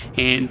felony,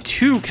 and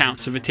 2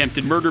 counts of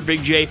attempted murder,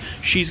 Big J.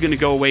 She's going to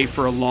go away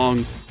for a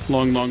long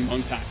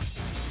time.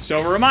 So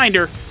a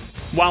reminder,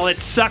 while it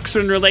sucks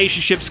when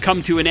relationships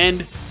come to an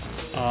end,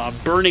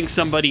 burning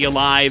somebody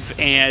alive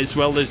as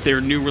well as their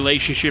new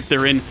relationship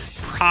they're in,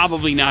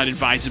 probably not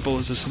advisable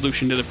as a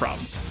solution to the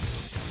problem.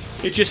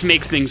 It just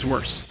makes things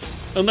worse.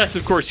 Unless,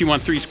 of course, you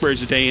want 3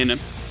 squares a day and a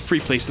free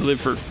place to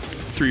live for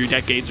 3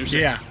 decades or so.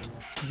 Yeah.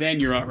 Then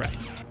you're all right.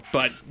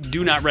 But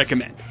do not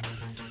recommend.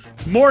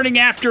 Morning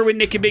After with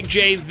Nick and Big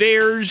J.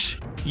 There's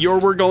your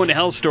We're Going to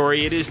Hell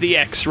story. It is the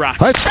X Rocks.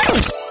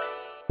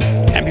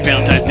 Happy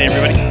Valentine's Day,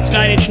 everybody. It's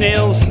 9 Inch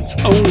Nails. It's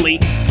only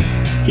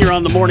here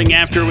on the Morning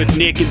After with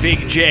Nick and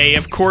Big J.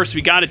 Of course,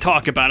 we got to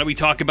talk about it. We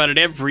talk about it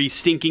every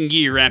stinking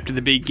year after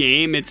the big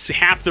game. It's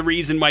half the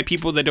reason why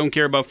people that don't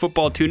care about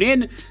football tune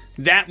in.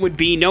 That would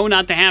be, no,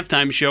 not the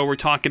halftime show. We're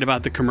talking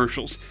about the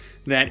commercials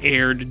that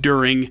aired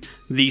during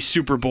the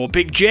Super Bowl.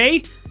 Big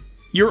J,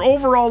 your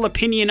overall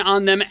opinion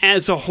on them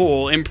as a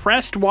whole.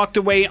 Impressed, walked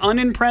away,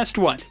 unimpressed,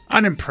 what?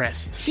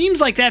 Unimpressed.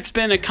 Seems like that's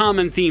been a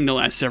common theme the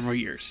last several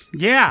years.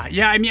 Yeah.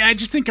 I mean, I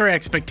just think our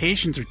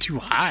expectations are too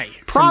high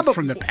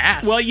from the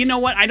past. Well, you know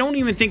what? I don't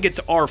even think it's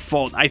our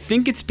fault. I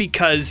think it's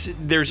because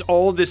there's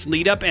all this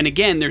lead up, and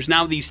again, there's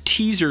now these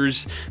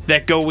teasers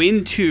that go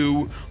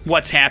into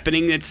what's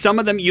happening. That some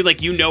of them,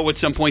 you know at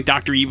some point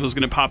Dr. Evil is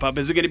going to pop up.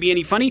 Is it going to be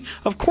any funny?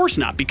 Of course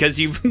not, because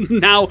you've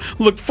now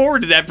looked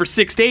forward to that for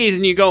 6 days,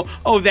 and you go,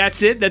 oh,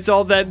 that's it? That's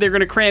all that they're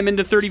going to cram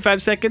into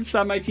 35 seconds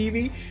on my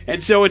TV?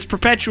 And so it's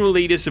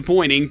perpetually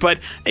disappointing, but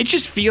it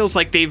just feels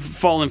like they've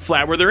fallen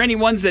flat. Were there any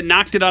ones that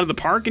knocked it out of the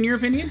park, in your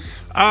opinion?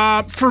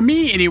 For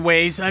me,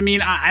 anyways, I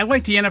mean, I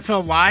like the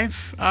NFL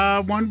Live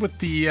one with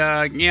the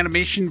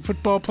animation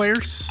football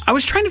players. I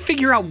was trying to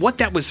figure out what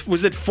that was.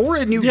 Was it for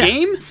a new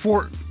game?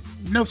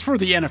 No, it's for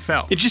the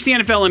NFL. It's just the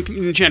NFL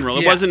in general.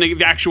 It wasn't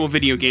an actual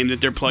video game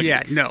that they're plugging.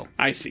 Yeah, no.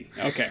 I see.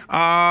 Okay.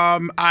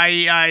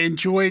 I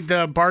enjoyed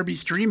the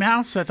Barbie's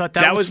Dreamhouse. I thought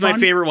that was fun. My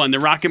favorite one. The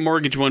Rocket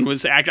Mortgage one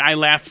was. I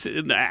laughed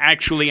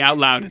actually out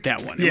loud at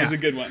that one. It was a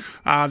good one.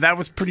 That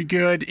was pretty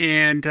good,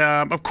 and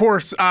of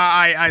course,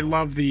 I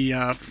love the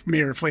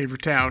Mayor of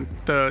Flavortown,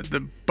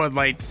 the Bud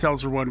Light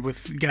Seltzer one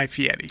with Guy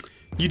Fieri.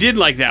 You did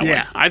like that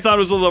one. I thought it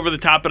was a little over the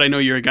top, but I know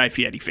you're a Guy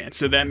Fieri fan,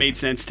 so that made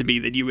sense to me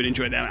that you would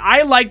enjoy that one.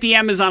 I like the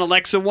Amazon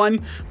Alexa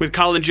one with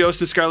Colin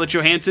Jost and Scarlett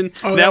Johansson.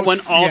 That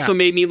one also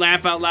made me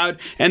laugh out loud.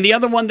 And the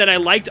other one that I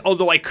liked,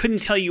 although I couldn't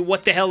tell you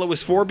what the hell it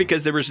was for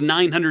because there was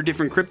 900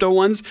 different crypto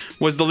ones,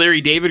 was the Larry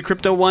David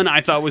crypto one.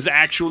 I thought was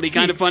actually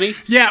kind of funny.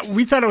 Yeah,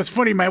 we thought it was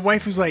funny. My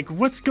wife was like,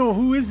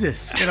 who is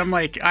this? And I'm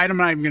like, I'm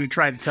not even going to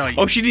try to tell you.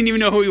 Oh, she didn't even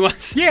know who he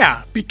was?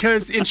 Yeah,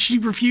 and she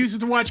refuses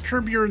to watch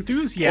Curb Your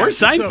Enthusiasm. Or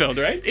Seinfeld,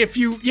 right?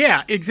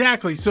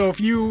 Exactly. So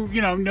if you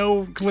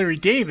know Larry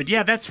David,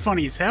 that's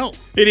funny as hell.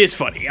 It is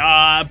funny.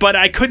 But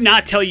I could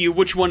not tell you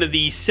which one of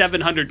the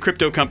 700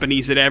 crypto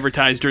companies that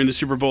advertised during the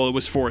Super Bowl it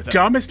was for.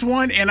 Dumbest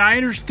one, and I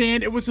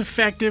understand it was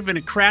effective and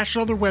it crashed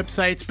all their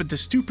websites, but the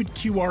stupid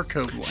QR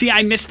code one. See,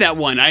 I missed that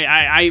one.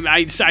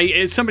 I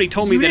somebody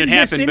told me that it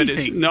happened,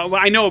 but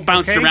I know it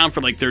bounced around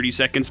for like 30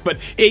 seconds. But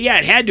it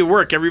had to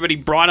work. Everybody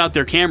brought out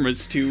their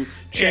cameras to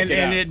check it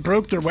out. And it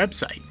broke their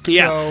website.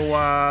 Yeah.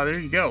 So there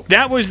you go.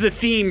 That was the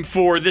theme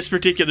for this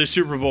particular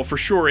Super Bowl for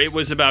sure. It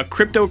was about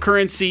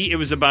cryptocurrency, it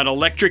was about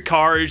electric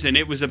cars, and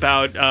it was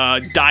about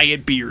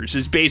diet beers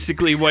is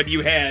basically what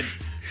you had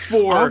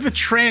for all the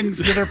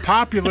trends that are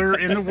popular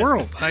in the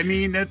world. I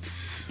mean,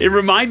 it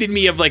reminded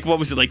me of what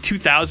was it,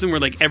 2000,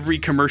 where every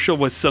commercial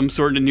was some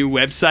sort of new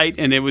website,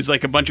 and it was a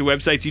bunch of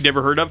websites you'd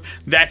never heard of.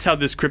 That's how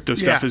this crypto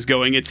stuff is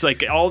going. It's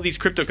all these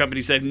crypto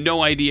companies have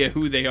no idea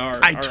who they are.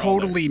 I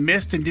totally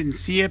missed and didn't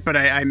see it, but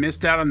I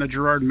missed out on the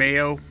Gerard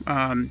Mayo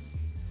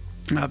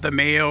the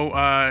Mayo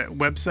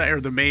website,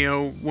 or the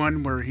Mayo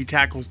one where he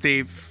tackles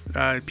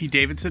Pete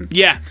Davidson.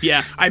 Yeah.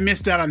 I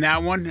missed out on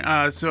that one,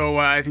 so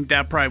I think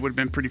that probably would have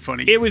been pretty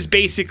funny. It was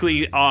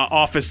basically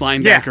office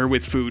linebacker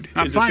with food.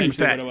 I'm fine with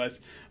that. What it was.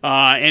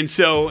 And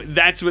so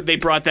that's what they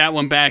brought that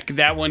one back.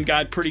 That one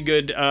got pretty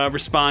good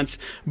response.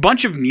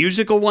 Bunch of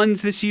musical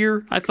ones this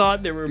year. I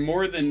thought there were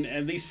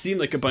seemed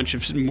like a bunch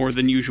of more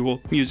than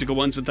usual musical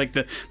ones with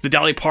the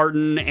Dolly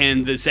Parton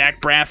and the Zach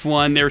Braff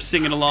one they were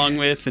singing along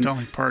with. And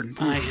Dolly Parton.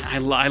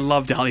 I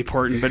love Dolly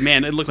Parton, but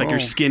man, it looked like her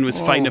skin was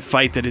fighting a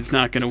fight that it's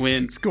not going to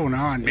win. What's going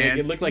on, man?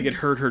 It looked like it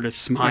hurt her to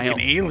smile. Like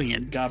an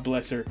alien. God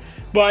bless her.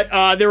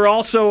 But there were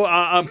also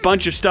a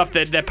bunch of stuff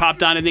that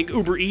popped on. I think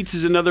Uber Eats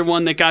is another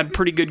one that got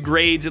pretty good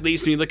grades, at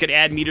least when you look at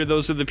Ad Meter.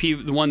 Those are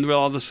the one where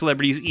all the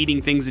celebrities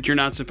eating things that you're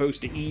not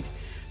supposed to eat.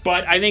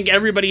 But I think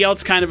everybody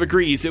else kind of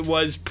agrees it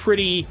was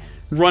pretty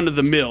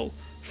run-of-the-mill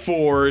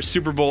for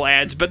Super Bowl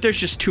ads, but there's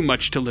just too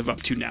much to live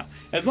up to now.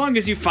 As long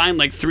as you find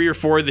like 3 or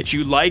 4 that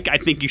you like, I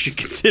think you should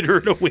consider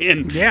it a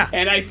win. Yeah.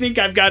 And I think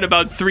I've got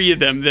about 3 of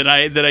them that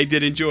I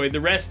did enjoy.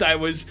 The rest I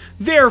was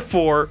there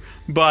for,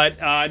 but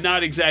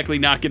not exactly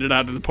knocking it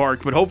out of the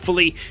park. But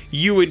hopefully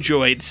you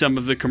enjoyed some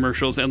of the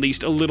commercials, at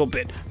least a little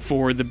bit,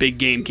 for the big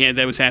game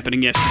that was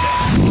happening yesterday.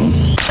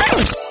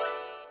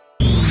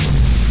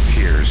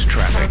 Here's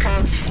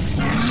traffic.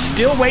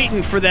 Still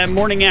waiting for that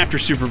morning after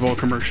Super Bowl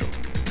commercial.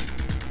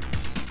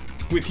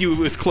 With you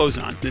with clothes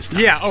on this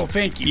time. Yeah. Oh,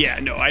 thank you. Yeah,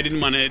 no, I didn't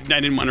want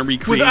to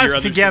recreate With your us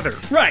other together.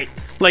 Right.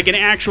 Like an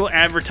actual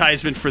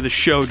advertisement for the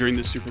show during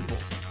the Super Bowl.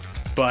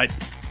 But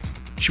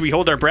should we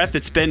hold our breath?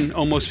 It's been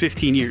almost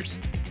 15 years.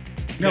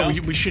 No,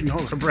 we shouldn't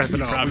hold our breath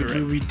at all. probably right.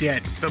 We'll be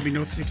dead. There'll be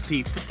no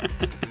 16th.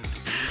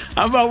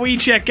 How about we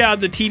check out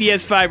the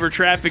TDS Fiber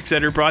Traffic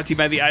Center brought to you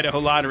by the Idaho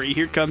Lottery.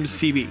 Here comes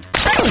CB.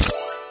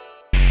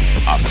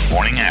 On the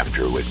morning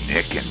after with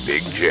Nick and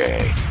Big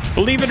J.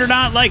 Believe it or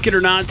not, like it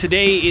or not,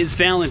 today is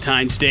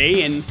Valentine's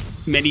Day, and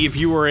many of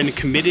you are in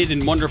committed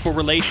and wonderful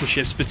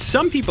relationships, but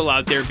some people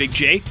out there, Big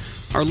J,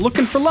 are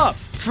looking for love.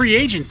 Free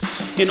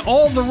agents. In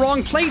all the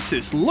wrong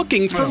places,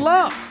 looking for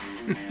love.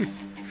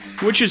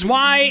 Which is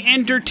why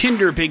enter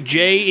Tinder, Big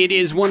J. It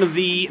is one of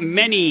the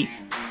many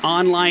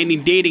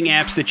online dating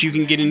apps that you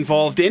can get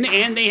involved in,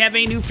 and they have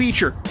a new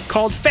feature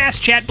called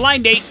Fast Chat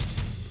Blind Date.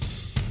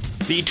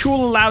 The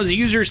tool allows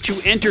users to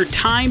enter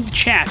timed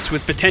chats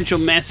with potential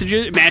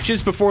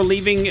matches before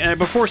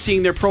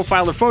seeing their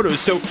profile or photos,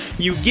 so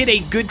you get a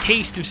good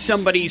taste of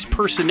somebody's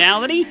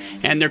personality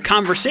and their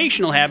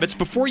conversational habits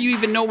before you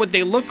even know what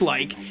they look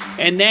like.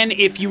 And then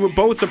if you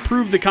both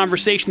approve the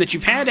conversation that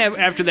you've had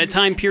after that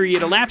time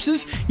period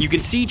elapses, you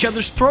can see each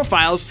other's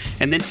profiles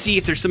and then see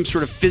if there's some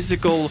sort of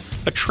physical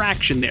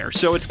attraction there.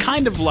 So it's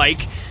kind of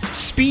like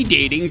speed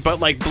dating,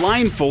 but like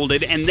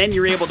blindfolded, and then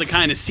you're able to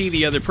kind of see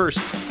the other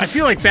person. I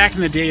feel like back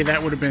in the day,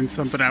 that would have been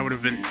something I would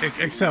have been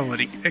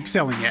excelling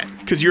at.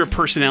 Because you're a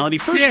personality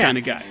first Yeah. kind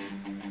of guy.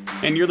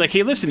 And you're like,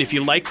 hey, listen, if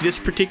you like this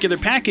particular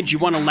package, you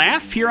want to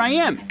laugh, here I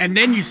am. And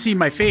then you see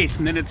my face,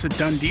 and then it's a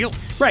done deal.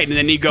 Right, and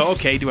then you go,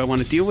 okay, do I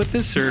want to deal with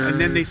this? Or And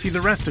then they see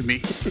the rest of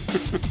me.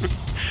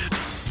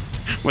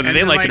 whether And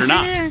they they're like it or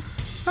not. "Eh,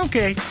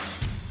 okay.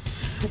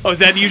 Oh, is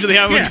that usually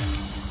how it Yeah.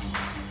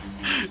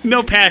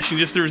 No passion,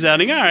 just the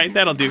resounding, all right,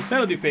 that'll do.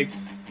 That'll do, pig.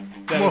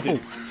 That'll do.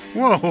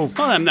 Whoa.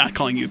 Well, I'm not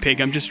calling you a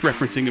pig. I'm just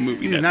referencing a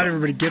movie. Yeah, That's not all.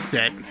 everybody gets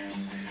that.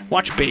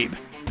 Watch Babe.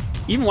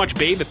 Even watch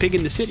Babe, A Pig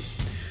in the City.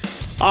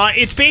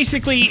 It's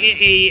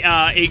basically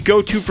a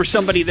go-to for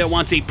somebody that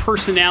wants a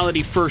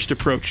personality-first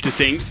approach to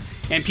things,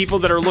 and people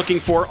that are looking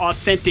for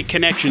authentic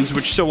connections,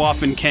 which so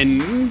often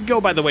can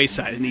go by the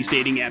wayside in these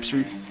dating apps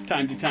from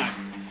time to time.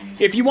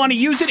 If you want to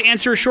use it,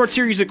 answer a short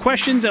series of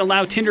questions and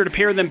allow Tinder to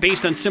pair them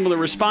based on similar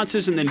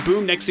responses, and then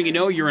boom, next thing you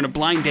know, you're in a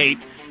blind date,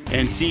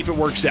 and see if it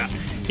works out.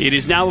 It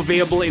is now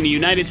available in the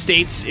United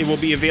States. It will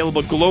be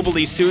available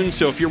globally soon,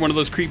 so if you're one of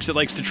those creeps that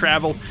likes to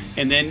travel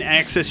and then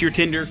access your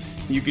Tinder,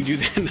 you can do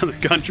that in other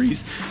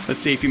countries.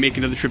 Let's say if you make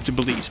another trip to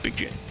Belize, Big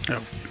J. Oh,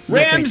 no,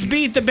 Rams thank you.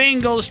 beat the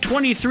Bengals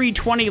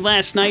 23-20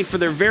 last night for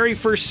their very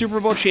first Super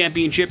Bowl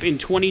championship in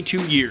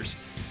 22 years.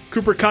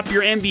 Cooper Kupp,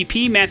 your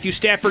MVP. Matthew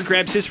Stafford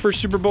grabs his first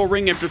Super Bowl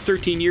ring after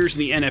 13 years in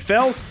the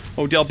NFL.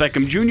 Odell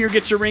Beckham Jr.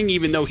 gets a ring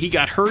even though he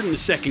got hurt in the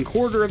second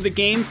quarter of the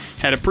game.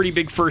 Had a pretty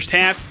big first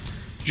half.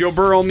 Joe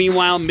Burrow,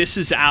 meanwhile,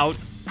 misses out.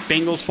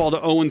 Bengals fall to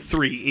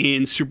 0-3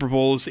 in Super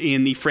Bowls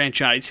in the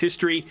franchise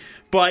history.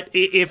 But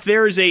if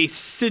there's a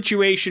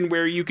situation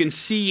where you can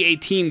see a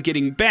team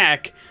getting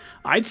back,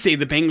 I'd say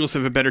the Bengals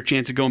have a better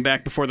chance of going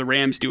back before the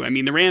Rams do. I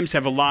mean, the Rams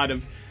have a lot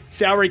of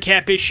salary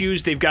cap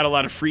issues. They've got a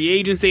lot of free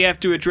agents they have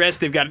to address.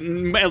 They've got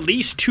at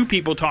least 2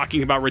 people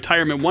talking about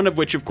retirement, one of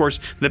which, of course,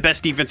 the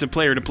best defensive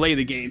player to play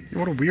the game.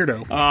 What a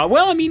weirdo.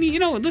 Well, I mean,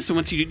 listen,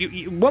 once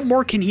what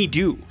more can he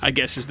do, I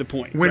guess is the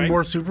point. Win right?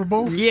 more Super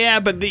Bowls? Yeah,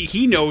 but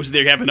he knows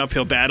they have an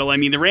uphill battle. I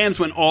mean, the Rams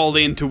went all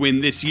in to win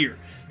this year.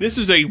 This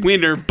is a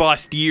win or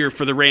bust year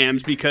for the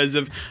Rams because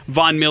of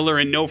Von Miller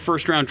and no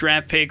first-round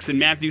draft picks and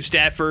Matthew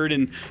Stafford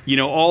and,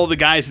 all the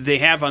guys that they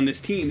have on this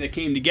team that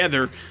came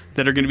together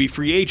that are going to be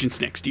free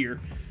agents next year.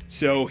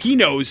 So he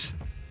knows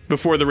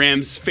before the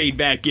Rams fade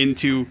back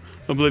into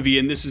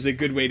oblivion, this is a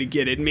good way to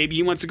get it. And maybe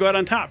he wants to go out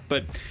on top,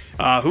 but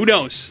who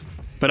knows?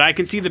 But I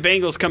can see the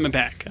Bengals coming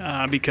back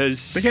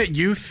because They got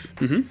youth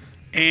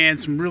and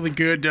some really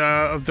good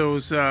of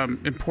those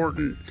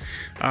important,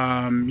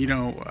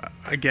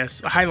 I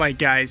guess, highlight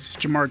guys,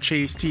 Jamar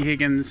Chase, T.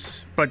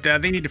 Higgins, but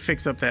they need to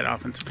fix up that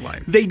offensive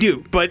line. they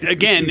do. But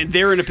again,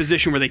 they're in a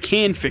position where they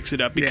can fix it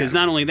up because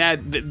Yeah. not only that,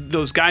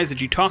 those guys that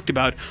you talked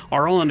about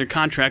are all under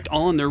contract,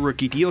 all on their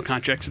rookie deal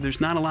contracts, so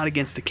there's not a lot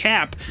against the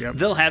cap. Yep.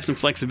 They'll have some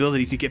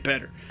flexibility to get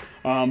better.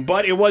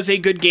 But it was a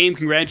good game.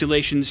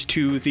 Congratulations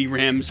to the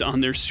Rams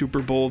on their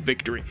Super Bowl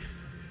victory.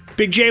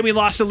 Big J, we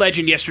lost a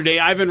legend yesterday.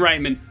 Ivan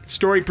Reitman,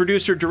 story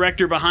producer,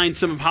 director behind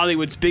some of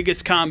Hollywood's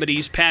biggest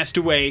comedies, passed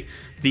away.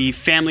 The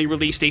family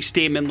released a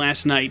statement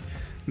last night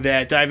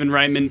that Ivan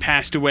Reitman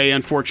passed away,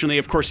 unfortunately.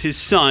 Of course, his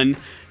son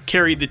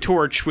carried the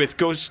torch with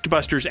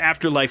Ghostbusters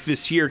Afterlife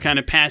this year, kind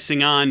of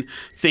passing on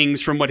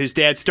things from what his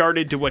dad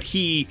started to what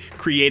he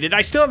created.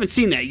 I still haven't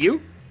seen that.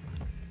 You?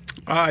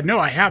 No,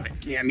 I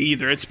haven't. Yeah, me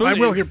either. I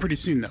will here pretty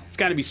soon, though. It's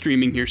got to be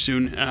streaming here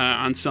soon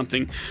on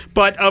something.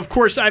 But, of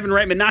course, Ivan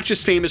Reitman, not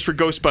just famous for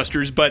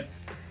Ghostbusters, but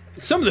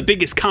some of the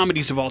biggest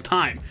comedies of all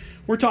time.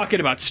 We're talking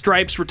about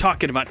Stripes. We're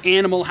talking about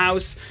Animal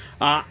House.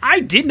 I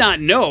did not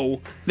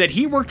know that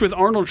he worked with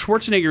Arnold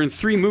Schwarzenegger in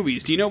 3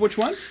 movies. Do you know which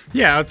ones?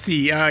 Yeah, let's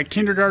see.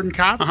 Kindergarten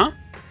Cop.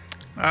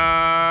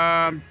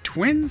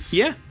 Twins?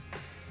 Yeah.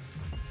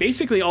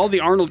 Basically all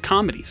the Arnold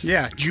comedies.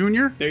 Yeah,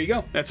 Junior. There you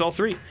go. That's all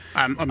 3.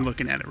 I'm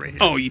looking at it right here.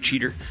 Oh, you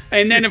cheater.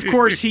 And then, of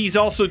course, he's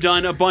also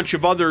done a bunch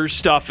of other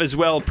stuff as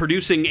well,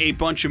 producing a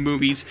bunch of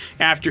movies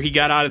after he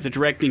got out of the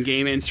directing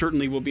game, and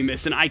certainly will be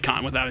missed. An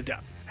icon, without a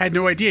doubt. Had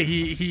no idea.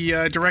 He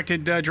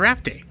directed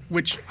Draft Day,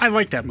 which I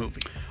like that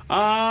movie.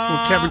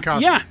 With Kevin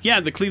Costner. Yeah,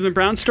 the Cleveland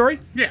Browns story.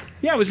 Yeah.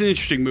 Yeah, it was an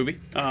interesting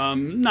movie.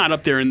 Not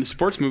up there in the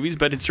sports movies,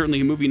 but it's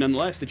certainly a movie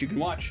nonetheless that you can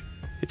watch.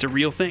 It's a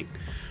real thing.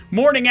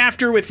 Morning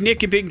After with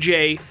Nick and Big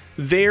J.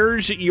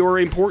 There's your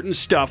important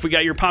stuff. We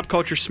got your Pop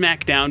Culture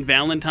Smackdown,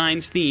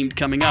 Valentine's themed,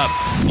 coming up.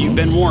 You've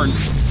been warned.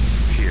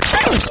 Here.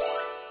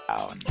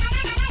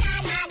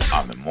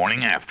 On the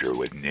Morning After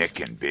with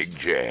Nick and Big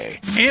J.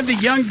 And the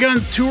Young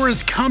Guns Tour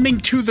is coming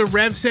to the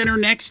Rev Center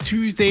next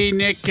Tuesday,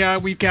 Nick.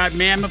 We've got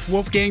Mammoth,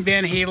 Wolfgang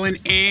Van Halen,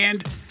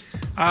 and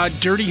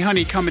Dirty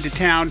Honey coming to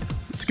town.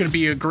 It's going to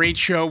be a great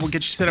show. We'll get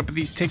you set up with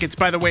these tickets.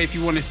 By the way, if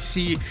you want to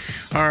see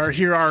or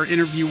hear our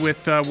interview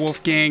with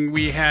Wolfgang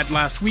we had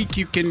last week,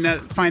 you can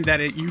find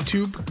that at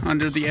YouTube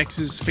under the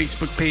X's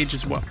Facebook page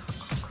as well.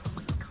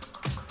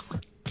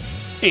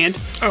 And?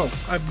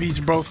 These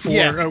are both for...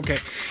 Yeah. Okay.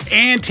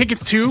 And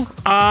tickets to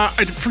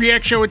a free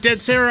X show with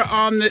Dead Sarah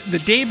on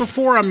the day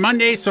before, on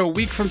Monday, so a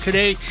week from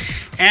today,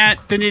 at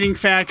the Knitting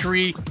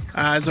Factory.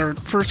 As our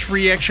first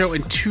free X show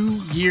in 2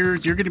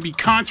 years. You're going to be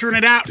concerting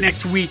it out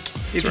next week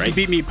if you can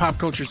beat me at Pop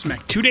Culture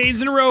Smack. 2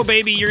 days in a row,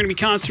 baby. You're going to be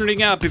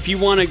concerting up. If you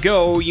want to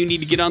go, you need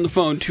to get on the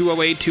phone,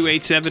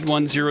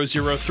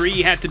 208-287-1003.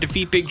 You have to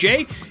defeat Big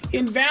J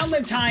in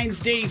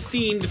Valentine's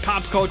Day-themed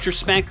Pop Culture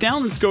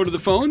Smackdown. Let's go to the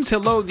phones.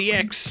 Hello, the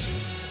X.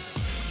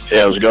 Hey,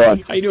 how's it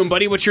going? How you doing,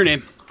 buddy? What's your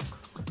name?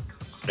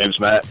 Name's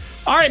Matt.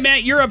 All right,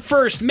 Matt, you're up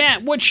first.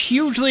 Matt, which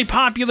hugely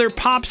popular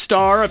pop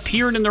star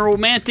appeared in the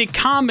romantic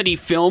comedy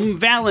film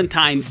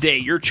Valentine's Day?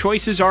 Your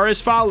choices are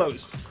as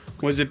follows.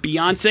 Was it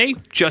Beyonce,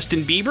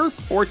 Justin Bieber,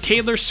 or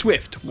Taylor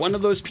Swift? One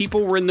of those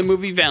people were in the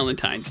movie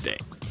Valentine's Day.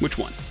 Which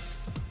one?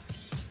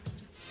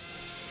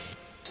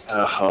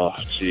 Oh,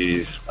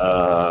 jeez.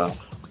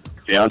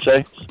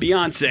 Beyonce?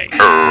 Beyonce.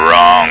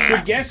 Wrong.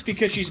 Good guess,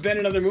 because she's been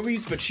in other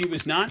movies, but she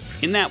was not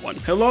in that one.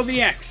 Hello,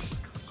 the X.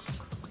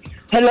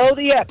 Hello,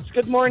 the X.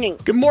 Good morning.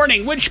 Good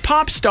morning. Which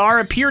pop star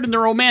appeared in the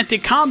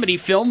romantic comedy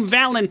film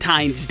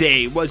Valentine's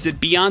Day? Was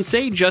it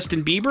Beyonce,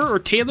 Justin Bieber, or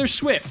Taylor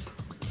Swift?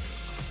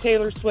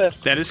 Taylor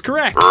Swift. That is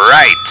correct.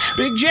 Right.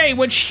 Big J,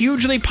 which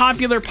hugely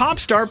popular pop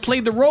star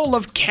played the role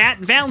of Cat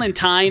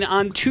Valentine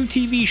on 2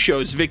 TV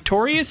shows,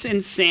 Victorious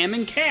and Sam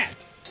and Cat?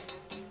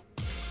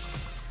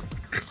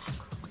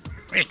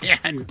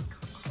 Man.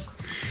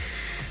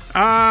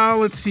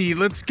 Let's see.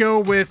 Let's go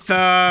with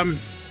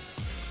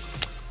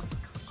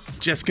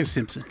Jessica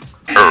Simpson.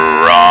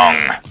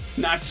 Wrong.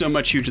 Not so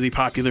much hugely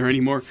popular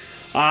anymore.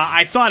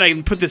 I thought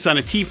I'd put this on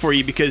a tee for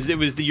you because it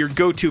was your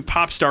go-to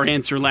pop star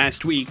answer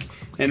last week,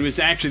 and it was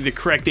actually the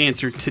correct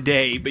answer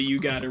today, but you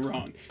got it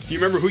wrong. Do you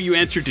remember who you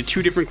answered to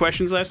 2 different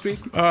questions last week?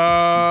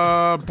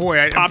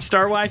 Pop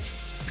star-wise?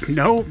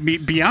 No.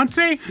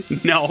 Beyonce?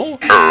 No.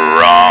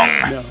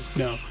 Wrong.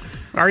 No.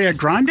 Ariana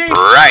Grande?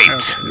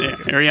 Right. Yeah,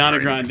 Ariana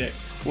Grande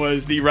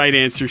was the right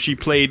answer. She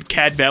played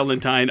Cat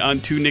Valentine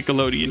on 2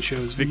 Nickelodeon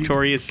shows,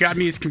 Victorious. You got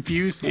me as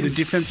confused as a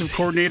defensive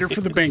coordinator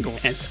for the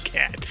Bengals. That's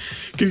Cat.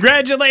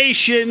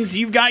 Congratulations.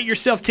 You've got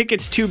yourself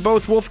tickets to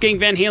both Wolfgang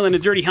Van Halen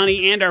and Dirty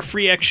Honey and our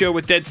free X show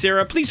with Dead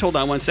Sarah. Please hold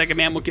on one second,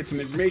 man. We'll get some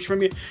information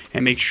from you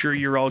and make sure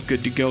you're all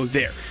good to go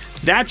there.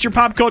 That's your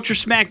Pop Culture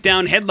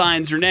Smackdown.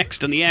 Headlines are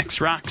next on the X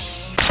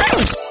Rocks.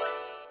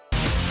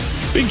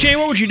 Big J,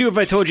 what would you do if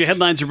I told you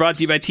headlines are brought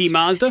to you by Team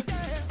Mazda?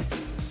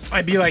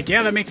 I'd be like,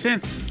 yeah, that makes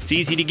sense. It's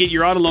easy to get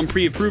your auto loan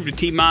pre-approved at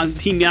Team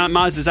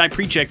Mazda's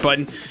iPrecheck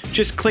button.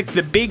 Just click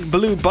the big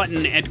blue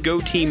button at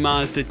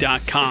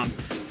goteammazda.com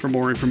for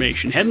more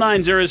information.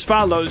 Headlines are as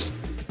follows.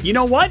 You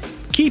know what?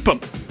 Keep them.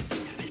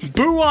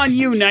 Boo on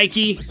you,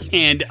 Nike,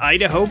 and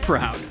Idaho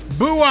proud.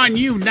 Boo on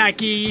you,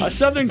 Nike. A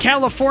Southern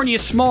California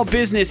small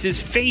business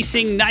is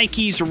facing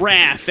Nike's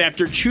wrath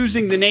after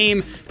choosing the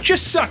name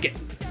Just Suck It.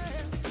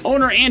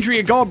 Owner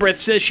Andrea Galbraith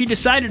says she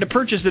decided to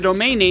purchase the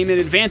domain name in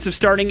advance of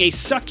starting a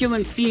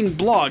succulent-themed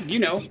blog. You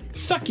know,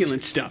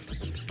 succulent stuff.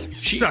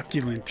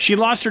 Succulent. She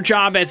lost her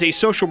job as a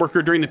social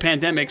worker during the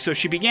pandemic, so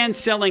she began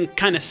selling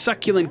kind of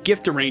succulent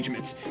gift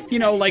arrangements. You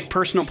know, like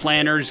personal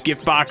planners,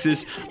 gift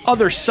boxes,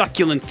 other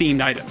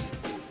succulent-themed items.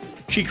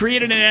 She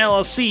created an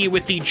LLC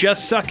with the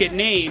Just Suck It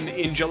name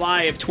in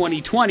July of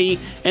 2020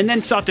 and then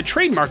sought to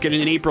trademark it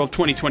in April of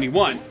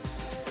 2021.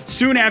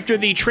 Soon after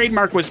the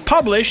trademark was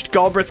published,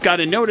 Galbraith got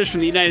a notice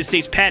from the United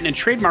States Patent and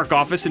Trademark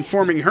Office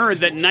informing her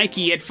that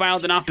Nike had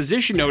filed an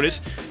opposition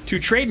notice to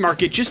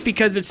trademark it just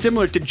because it's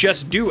similar to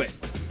Just Do It.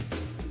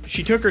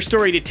 She took her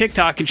story to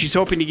TikTok, and she's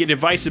hoping to get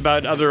advice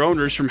about other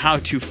owners from how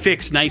to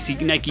fix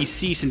Nike's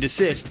cease and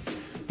desist,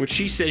 which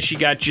she says she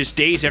got just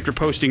days after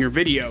posting her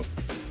video.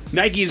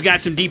 Nike's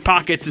got some deep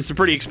pockets and some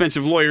pretty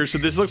expensive lawyers, so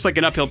this looks like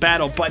an uphill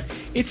battle, but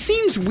it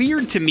seems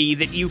weird to me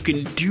that you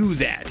can do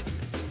that.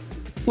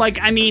 Like,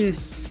 I mean,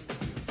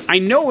 I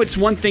know it's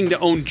one thing to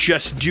own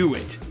Just Do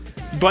It,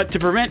 but to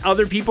prevent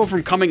other people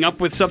from coming up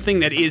with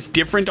something that is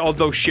different,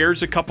 although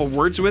shares a couple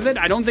words with it,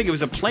 I don't think it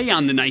was a play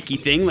on the Nike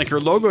thing. Like, her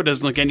logo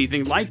doesn't look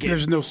anything like it.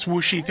 There's no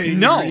swooshy thing?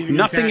 No,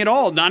 nothing at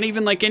all. Not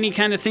even like any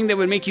kind of thing that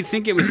would make you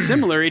think it was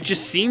similar. It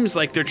just seems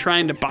like they're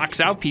trying to box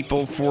out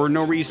people for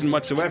no reason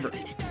whatsoever.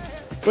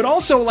 But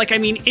also, like, I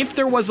mean, if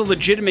there was a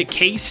legitimate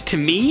case to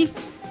me,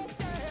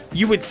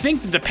 you would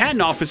think that the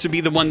patent office would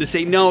be the one to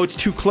say, no, it's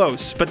too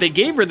close. But they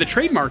gave her the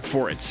trademark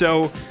for it.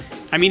 So,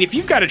 I mean, if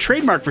you've got a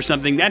trademark for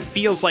something, that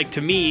feels like,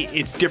 to me,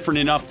 it's different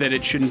enough that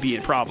it shouldn't be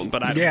a problem.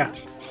 But I don't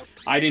know.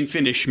 I didn't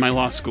finish my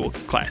law school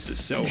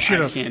classes, so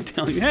I can't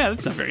tell you. Yeah,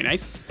 that's not very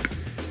nice.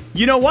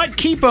 You know what?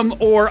 Keep 'em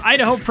or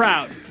Idaho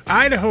Proud.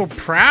 Idaho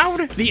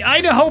Proud? The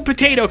Idaho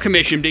Potato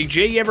Commission, Big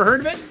J. You ever heard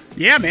of it?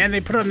 Yeah, man.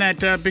 They put on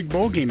that big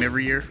bowl game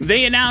every year.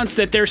 They announced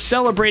that they're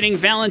celebrating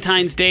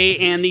Valentine's Day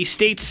and the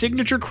state's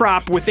signature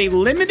crop with a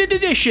limited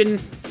edition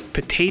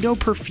potato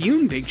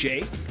perfume, Big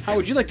J. How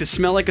would you like to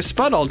smell like a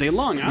spud all day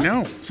long, huh?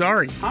 No,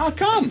 sorry. How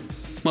come?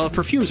 Well,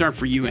 perfumes aren't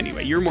for you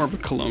anyway. You're more of a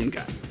cologne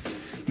guy.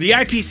 The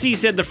IPC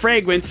said the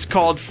fragrance,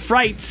 called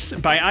Frights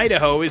by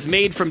Idaho, is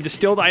made from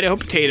distilled Idaho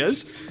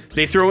potatoes.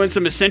 They throw in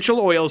some essential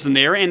oils in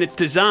there, and it's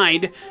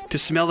designed to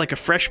smell like a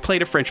fresh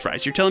plate of French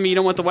fries. You're telling me you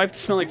don't want the wife to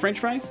smell like French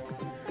fries?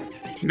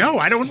 No,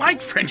 I don't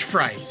like French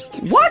fries.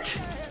 What?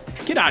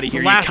 Get out of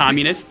here, you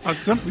communist.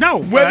 No,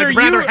 I'd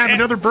rather have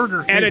another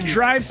burger. At a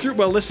drive-through.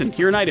 Well, listen,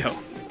 you're in Idaho.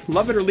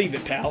 Love it or leave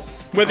it, pal.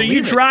 Whether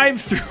you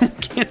drive through,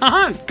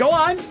 go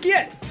on,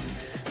 get.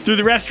 Through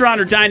the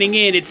restaurant or dining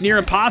in, it's near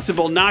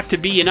impossible not to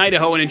be in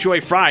Idaho and enjoy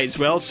fries.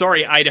 Well,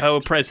 sorry, Idaho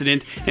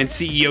President and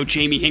CEO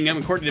Jamie Hingham.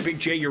 According to Big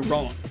J, you're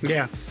wrong.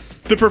 Yeah.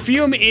 The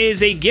perfume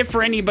is a gift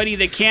for anybody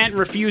that can't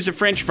refuse a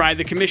French fry.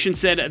 The commission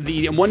said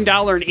the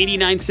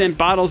 $1.89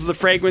 bottles of the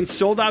fragrance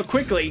sold out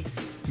quickly,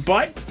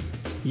 but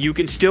you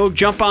can still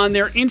jump on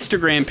their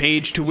Instagram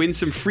page to win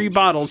some free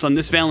bottles on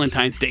this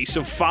Valentine's Day.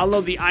 So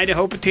follow the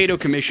Idaho Potato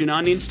Commission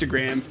on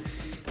Instagram.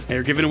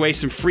 They're giving away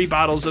some free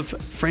bottles of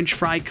French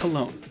fry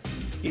cologne.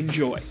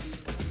 Enjoy.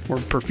 Or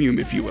perfume,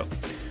 if you will.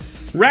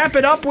 Wrap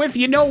it up with,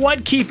 you know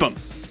what? Keep them.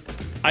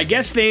 I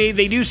guess they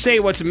do say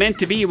what's meant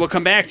to be will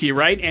come back to you,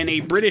 right? And a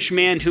British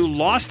man who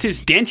lost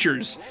his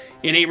dentures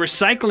in a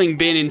recycling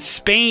bin in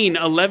Spain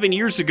 11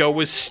 years ago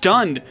was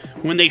stunned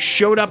when they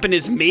showed up in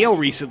his mail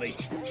recently.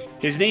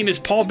 His name is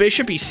Paul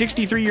Bishop. He's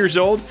 63 years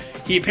old.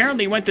 He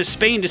apparently went to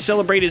Spain to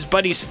celebrate his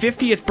buddy's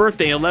 50th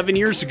birthday 11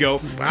 years ago,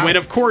 when,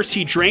 of course,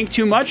 he drank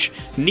too much,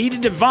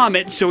 needed to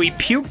vomit, so he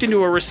puked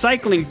into a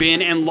recycling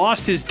bin and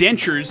lost his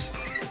dentures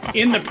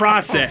in the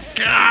process.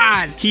 Oh,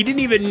 God! He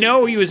didn't even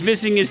know he was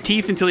missing his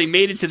teeth until he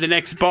made it to the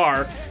next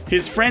bar.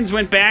 His friends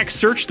went back,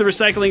 searched the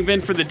recycling bin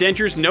for the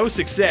dentures, no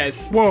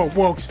success.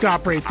 Whoa,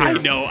 stop right there.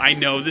 I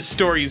know. This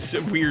story's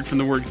weird from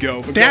the word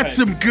go. That's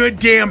some good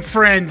damn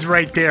friends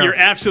right there. You're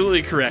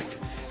absolutely correct.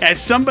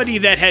 As somebody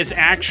that has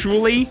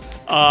actually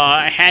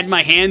had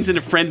my hands in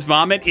a friend's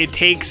vomit, it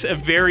takes a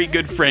very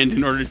good friend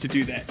in order to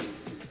do that.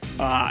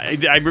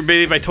 I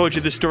believe I told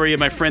you the story of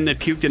my friend that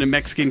puked in a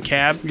Mexican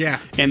cab. Yeah.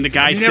 And the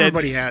guy said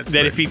has,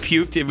 that if he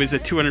puked, it was a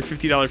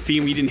 $250 fee,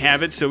 and we didn't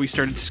have it, so we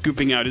started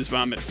scooping out his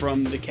vomit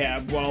from the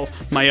cab while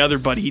my other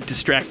buddy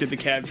distracted the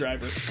cab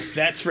driver.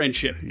 That's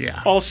friendship.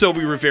 Yeah. Also,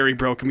 we were very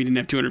broke, and we didn't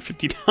have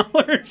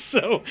 $250,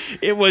 so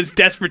it was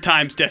desperate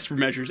times,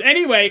 desperate measures.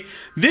 Anyway,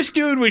 this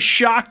dude was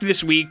shocked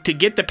this week to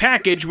get the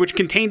package, which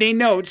contained a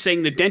note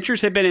saying the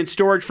dentures had been in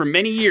storage for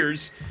many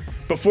years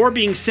before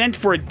being sent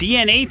for a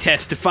DNA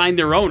test to find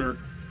their owner.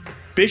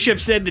 Bishop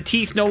said the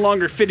teeth no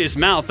longer fit his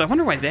mouth. I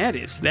wonder why that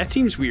is. That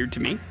seems weird to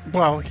me.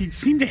 Well, he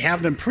seemed to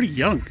have them pretty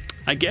young.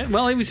 I guess.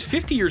 Well, he was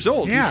 50 years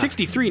old. Yeah. He's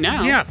 63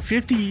 now. Yeah,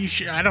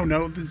 50. I don't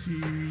know.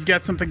 You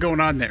got something going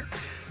on there.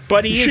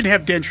 But he shouldn't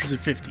have dentures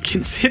at 50.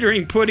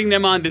 Considering putting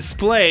them on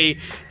display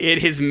at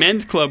his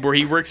men's club where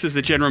he works as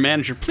the general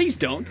manager. Please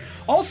don't.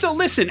 Also,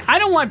 listen, I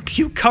don't want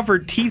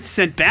puke-covered teeth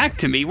sent back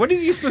to me. What are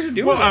you supposed to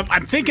do with them?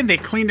 I'm thinking they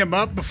cleaned them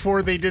up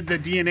before they did the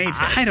DNA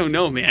test. I don't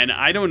know, man.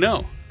 I don't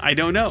know.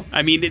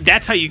 I mean,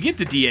 that's how you get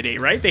the DNA,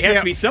 right? They have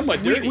to be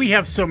somewhat dirty. We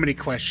have so many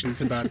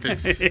questions about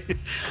this.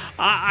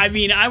 I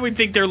mean, I would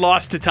think they're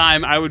lost to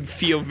time. I would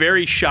feel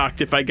very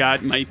shocked if I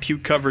got my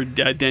puke-covered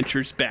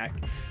dentures back.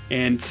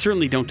 And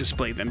certainly don't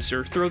display them,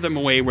 sir. Throw them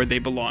away where they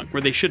belong,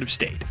 where they should have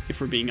stayed, if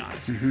we're being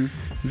honest. Mm-hmm.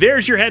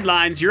 There's your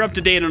headlines. You're up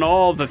to date on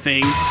all the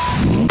things.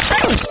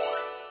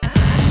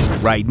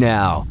 right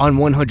now on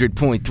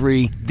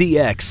 100.3 The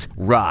X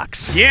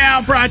Rocks.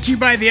 Yeah, brought to you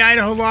by the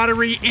Idaho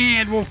Lottery,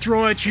 and we'll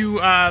throw at you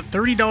a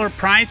 $30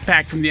 prize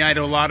pack from the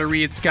Idaho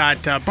Lottery. It's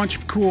got a bunch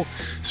of cool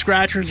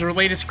scratchers, or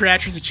latest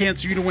scratchers, a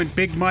chance for you to win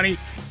big money.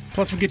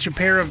 Plus, we'll get you a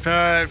pair of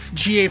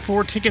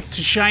GA4 tickets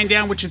to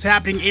Shinedown, which is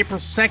happening April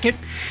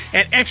 2nd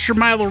at Extra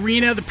Mile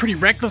Arena. The Pretty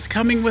Reckless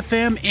coming with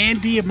them,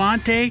 and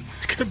Diamante.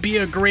 It's going to be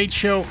a great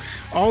show.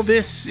 All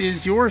this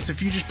is yours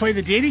if you just play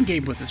the dating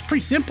game with us.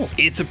 Pretty simple.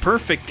 It's a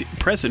perfect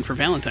present for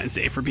Valentine's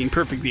Day, for being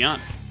perfectly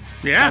honest.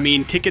 Yeah. I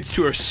mean, tickets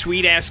to a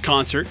sweet-ass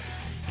concert,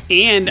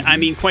 and, I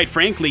mean, quite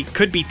frankly,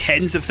 could be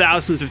tens of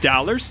thousands of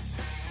dollars.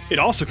 It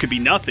also could be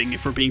nothing,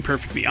 if we're being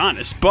perfectly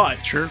honest,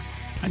 but... Sure.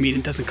 I mean,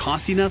 it doesn't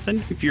cost you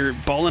nothing. If you're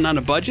balling on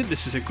a budget,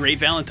 this is a great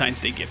Valentine's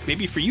Day gift.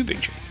 Maybe for you,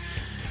 Big J.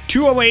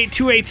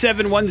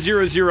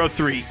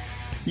 208-287-1003.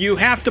 You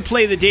have to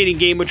play the dating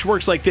game, which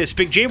works like this.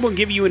 Big J will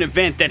give you an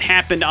event that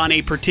happened on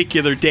a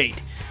particular date.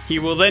 He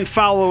will then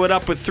follow it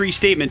up with 3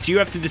 statements. You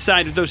have to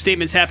decide if those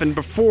statements happened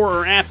before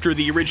or after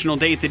the original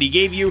date that he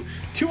gave you.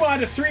 2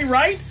 out of 3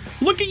 right.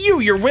 Look at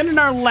you. You're winning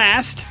our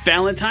last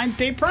Valentine's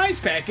Day prize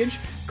package,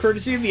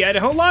 courtesy of the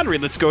Idaho Lottery.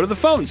 Let's go to the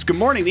phones. Good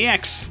morning, the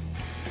X.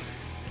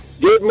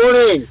 Good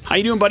morning. How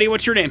you doing, buddy?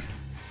 What's your name?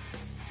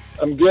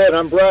 I'm good.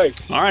 I'm Bryce.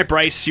 All right,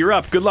 Bryce, you're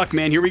up. Good luck,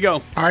 man. Here we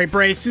go. All right,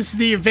 Bryce, this is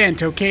the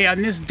event, okay?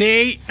 On this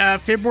day,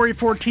 February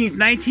 14th,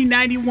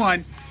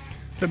 1991,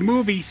 the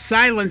movie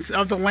Silence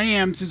of the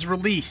Lambs is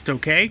released,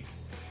 okay?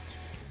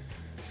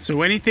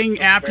 So anything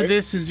after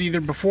this is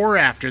either before or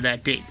after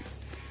that date.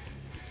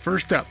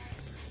 First up,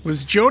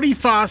 was Jodie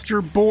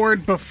Foster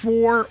born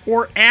before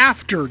or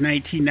after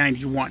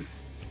 1991?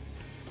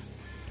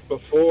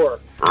 Before.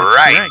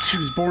 Right. Correct. She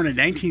was born in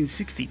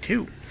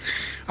 1962.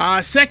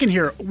 Second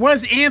here,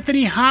 was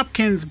Anthony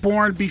Hopkins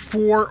born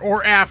before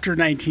or after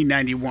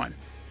 1991?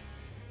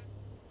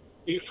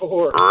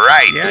 Before.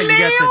 Right. Yeah, you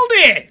got Nailed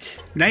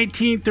it!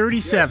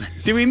 1937.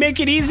 Did we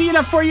make it easy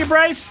enough for you,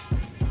 Bryce?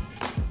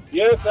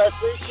 Yes, I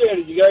appreciate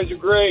it. You guys are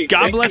great.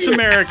 God Thank bless you.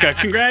 America.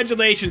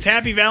 Congratulations.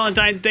 Happy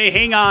Valentine's Day.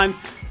 Hang on.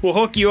 We'll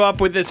hook you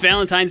up with this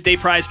Valentine's Day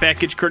prize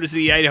package courtesy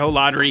of the Idaho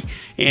Lottery.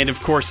 And, of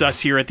course,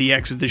 us here at the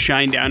X with the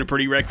Shinedown and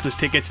Pretty Reckless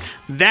tickets.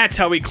 That's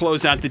how we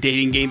close out the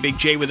dating game, Big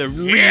J, with a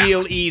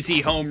real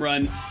easy home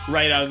run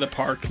right out of the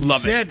park.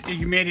 Love it. Said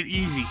you made it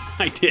easy.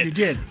 I did. You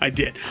did. I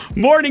did.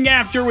 Morning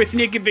After with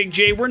Nick and Big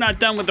J. We're not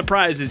done with the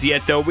prizes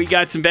yet, though. We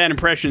got some bad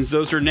impressions.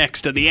 Those are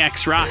next to the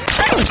X Rock.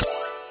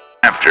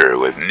 After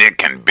with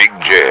Nick and Big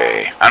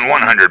J on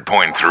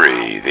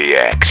 100.3 The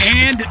X.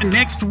 And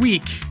next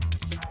week,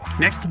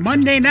 next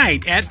Monday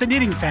night at the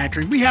Knitting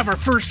Factory, we have our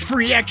first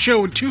free X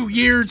show in 2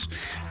 years.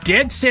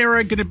 Dead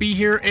Sarah going to be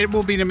here. It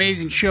will be an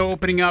amazing show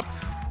opening up.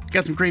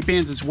 Got some great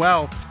bands as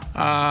well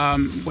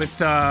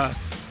with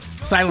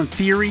Silent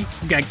Theory.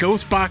 We got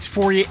Ghost Box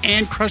for you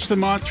and Crush the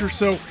Monster.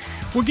 So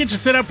we'll get you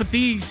set up with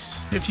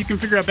these if you can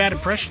figure out bad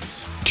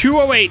impressions.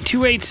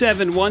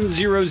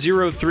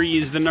 208-287-1003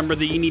 is the number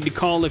that you need to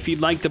call if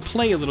you'd like to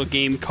play a little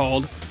game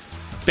called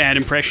Bad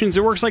Impressions.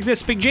 It works like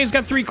this. Big J's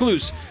got 3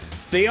 clues.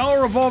 They all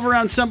revolve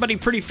around somebody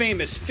pretty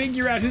famous.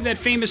 Figure out who that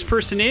famous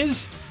person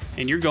is,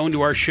 and you're going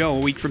to our show a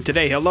week from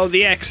today. Hello,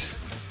 the X.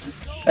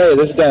 Hey,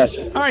 this is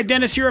Dennis. All right,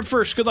 Dennis, you're up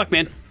first. Good luck,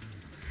 man.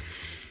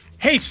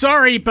 Hey,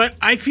 sorry, but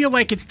I feel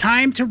like it's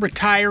time to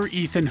retire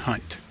Ethan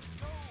Hunt.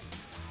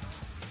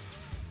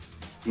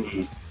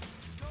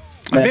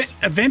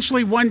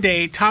 Eventually, one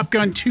day, Top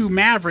Gun 2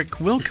 Maverick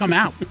will come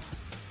out.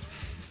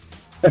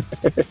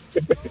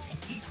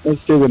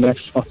 Let's do the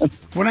next one.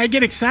 When I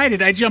get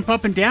excited, I jump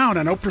up and down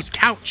on Oprah's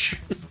couch.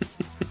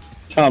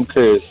 Tom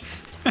Cruise.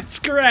 That's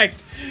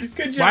correct.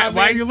 Good job.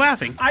 Why are man. you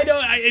laughing? I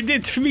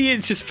don't. For me,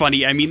 it's just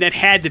funny. I mean, that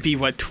had to be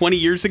 20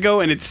 years ago,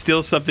 and it's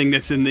still something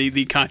that's in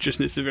the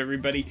consciousness of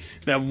everybody.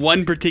 That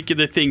one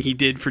particular thing he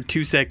did for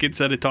 2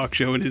 seconds at a talk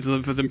show, and it's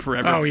lived with him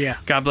forever. Oh, yeah.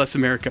 God bless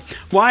America.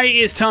 Why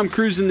is Tom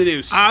Cruise in the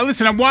news?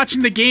 Listen, I'm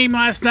watching the game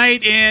last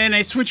night, and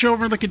I switch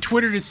over and look at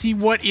Twitter to see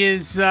what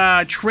is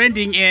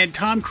trending, and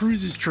Tom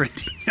Cruise is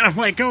trending. And I'm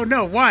like, oh,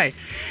 no, why?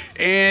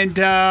 And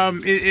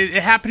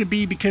it happened to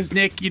be because,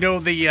 Nick, you know,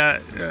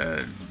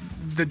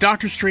 the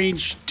Doctor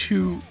Strange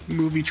 2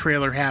 movie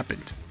trailer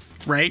happened,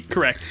 right?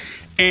 Correct.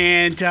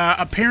 And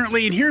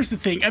apparently, and here's the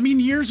thing. I mean,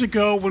 years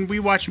ago when we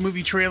watched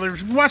movie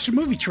trailers, we watched a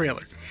movie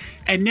trailer.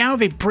 And now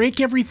they break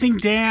everything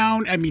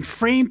down. I mean,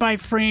 frame by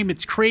frame,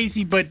 it's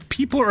crazy. But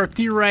people are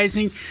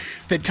theorizing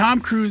that Tom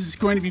Cruise is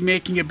going to be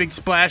making a big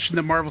splash in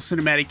the Marvel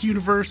Cinematic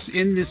Universe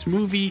in this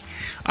movie.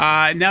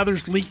 Now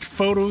there's leaked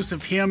photos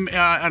of him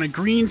on a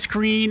green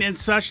screen and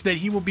such that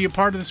he will be a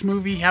part of this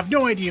movie. Have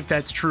no idea if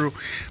that's true,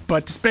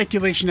 but the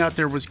speculation out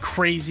there was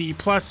crazy.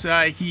 Plus,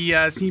 he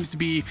seems to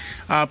be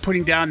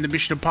putting down the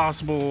Mission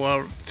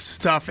Impossible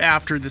stuff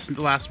after this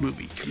last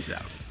movie comes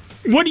out.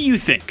 What do you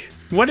think?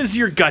 What does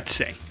your gut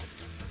say?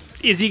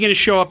 Is he going to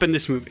show up in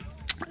this movie?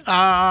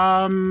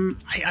 I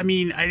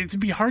mean, it'd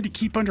be hard to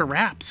keep under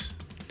wraps.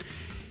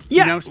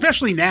 you know,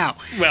 especially now.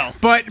 Well.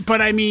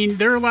 But I mean,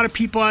 there are a lot of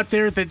people out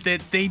there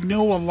that they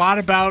know a lot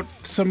about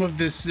some of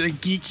this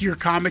geekier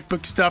comic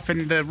book stuff,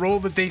 and the role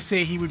that they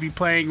say he would be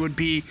playing would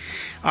be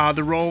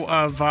the role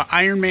of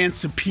Iron Man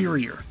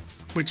Superior,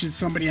 which is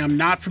somebody I'm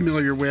not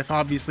familiar with.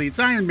 Obviously, it's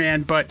Iron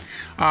Man, but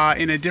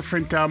in a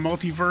different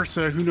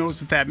multiverse, who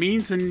knows what that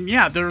means? And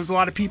yeah, there's a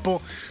lot of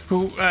people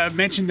who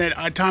mentioned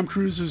that Tom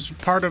Cruise was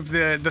part of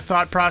the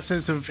thought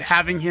process of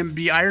having him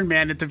be Iron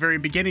Man at the very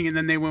beginning, and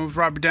then they went with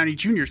Robert Downey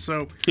Jr.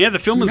 So yeah, the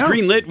film was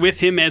greenlit with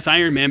him as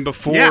Iron Man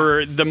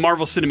before the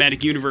Marvel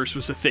Cinematic Universe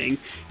was a thing,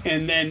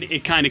 and then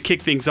it kind of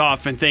kicked things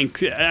off. And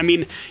I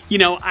mean, you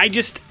know, I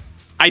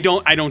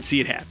don't see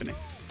it happening.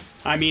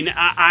 I mean,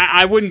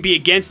 I wouldn't be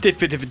against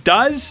it if it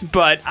does,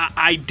 but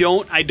I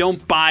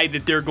don't buy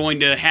that they're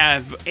going to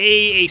have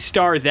a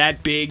star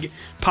that big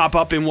pop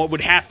up in what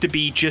would have to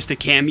be just a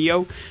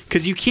cameo,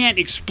 because you can't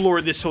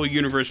explore this whole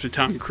universe with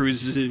Tom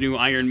Cruise as a new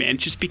Iron Man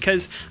just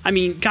because, I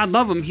mean, God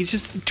love him, he's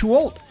just too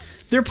old.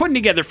 They're putting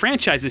together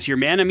franchises here,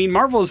 man. I mean,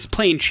 Marvel's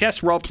playing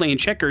chess, we're all playing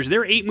checkers.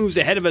 They're 8 moves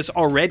ahead of us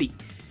already.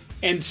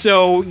 And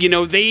so, you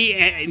know,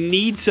 they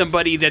need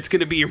somebody that's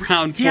going to be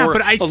around for a long haul. Yeah,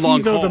 but I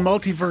see, though, the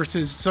multiverse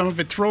is some of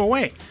it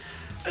throwaway.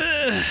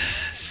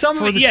 Some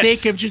for the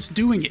sake of just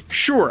doing it.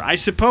 Sure, I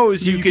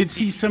suppose you could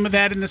see some of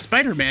that in the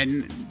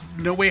Spider-Man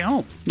No Way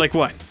Home. Like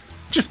what?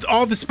 Just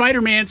all the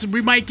Spider-Mans.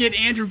 We might get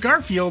Andrew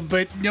Garfield,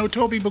 but no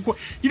Tobey Maguire.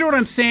 You know what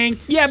I'm saying?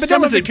 Yeah, but that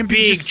was a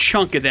big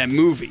chunk of that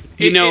movie.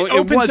 It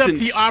opens up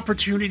the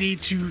opportunity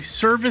to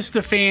service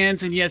the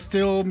fans and yet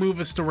still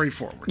move a story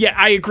forward. Yeah,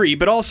 I agree.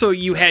 But also,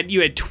 you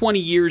had 20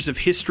 years of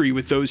history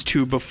with those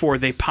two before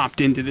they popped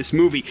into this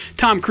movie.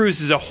 Tom Cruise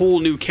is a whole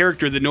new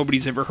character that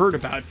nobody's ever heard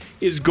about.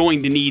 Is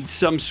going to need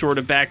some sort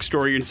of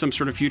backstory and some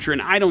sort of future,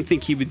 and I don't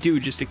think he would do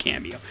just a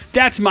cameo.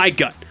 That's my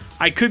gut.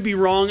 I could be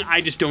wrong. I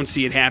just don't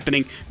see it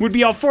happening. Would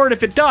be all for it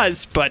if it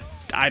does, but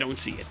I don't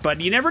see it. But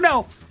you never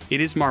know.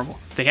 It is Marvel.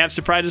 They have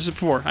surprised us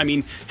before. I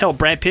mean, hell,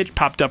 Brad Pitt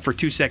popped up for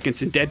 2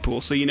 seconds in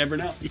Deadpool, so you never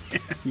know. Yeah.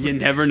 You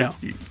never know.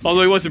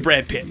 Although he wasn't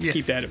Brad Pitt. Yeah.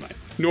 Keep that in mind.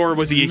 Nor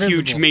was he a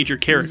huge major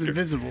character. He was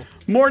invisible.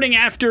 Morning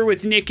After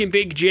with Nick and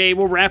Big J.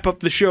 We'll wrap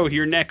up the show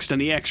here next on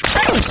the X.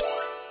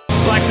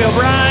 Black Veil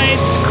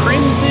Brides,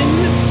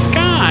 Crimson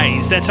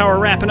Skies. That's how we're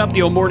wrapping up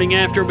the old Morning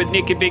After with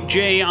Nick and Big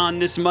J on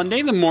this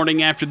Monday, the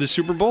morning after the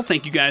Super Bowl.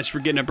 Thank you guys for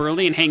getting up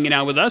early and hanging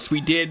out with us.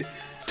 We did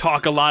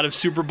talk a lot of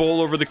Super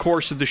Bowl over the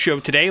course of the show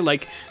today,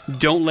 like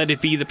don't let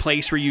it be the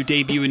place where you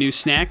debut a new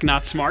snack,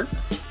 not smart.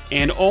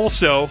 And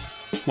also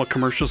what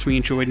commercials we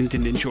enjoyed and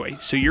didn't enjoy.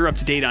 So you're up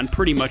to date on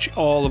pretty much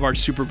all of our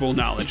Super Bowl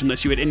knowledge,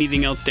 unless you had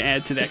anything else to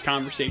add to that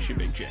conversation,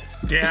 Big J.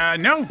 Yeah,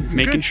 no.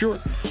 Making sure.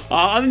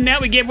 Other than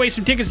that, we gave away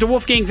some tickets to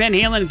Wolfgang Van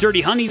Halen and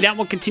Dirty Honey. That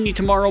will continue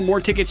tomorrow. More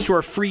tickets to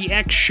our Free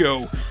X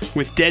show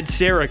with Dead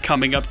Sarah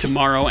coming up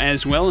tomorrow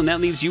as well. And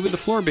that leaves you with the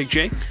floor, Big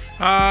J.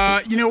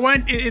 You know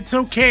what? It's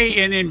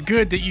okay and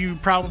good that you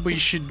probably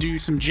should do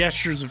some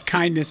gestures of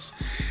kindness.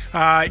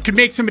 It could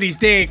make somebody's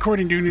day,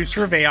 according to a new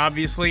survey,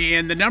 obviously.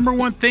 And the number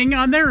one thing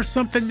on there is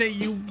something that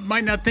you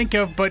might not think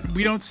of, but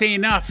we don't say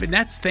enough, and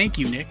that's thank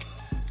you, Nick.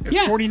 At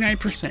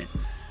 49%.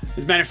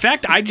 As a matter of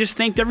fact, I just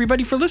thanked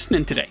everybody for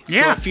listening today.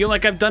 Yeah. So I feel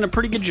like I've done a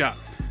pretty good job.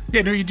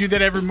 Yeah, no, you do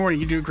that every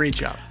morning. You do a great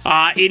job.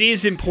 It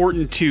is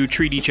important to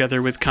treat each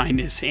other with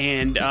kindness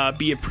and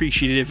be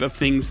appreciative of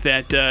things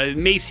that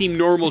may seem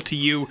normal to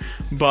you,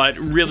 but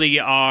really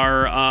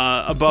are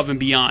above and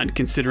beyond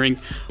considering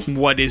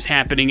what is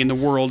happening in the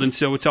world. And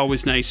so it's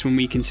always nice when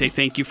we can say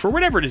thank you for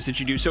whatever it is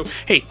that you do. So,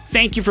 hey,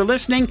 thank you for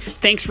listening.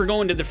 Thanks for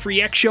going to the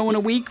Free X show in a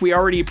week. We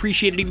already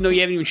appreciate it, even though you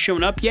haven't even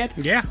shown up yet.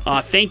 Yeah.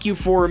 Thank you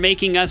for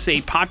making us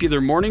a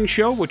popular morning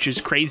show, which is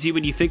crazy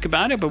when you think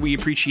about it, but we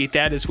appreciate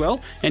that as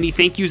well. Any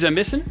thank yous I'm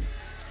missing?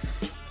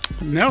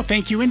 No,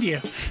 thank you,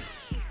 India.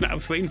 I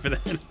was waiting for that.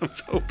 I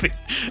was hoping.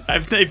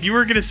 If you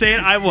were going to say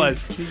it, I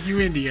was. Thank you,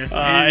 India.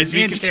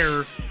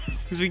 Terror.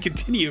 As we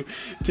continue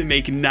to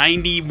make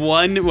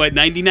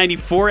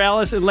 1994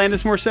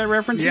 Alanis Morissette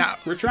references. Yeah.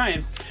 We're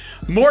trying.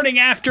 Morning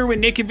After with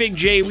Nick and Big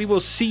J. We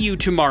will see you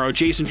tomorrow.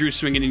 Jason Drew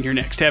swinging in here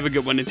next. Have a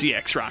good one. It's the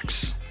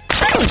X-Rocks.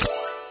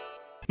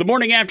 The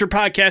Morning After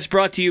podcast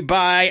brought to you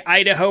by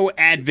Idaho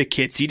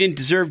Advocates. You didn't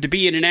deserve to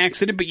be in an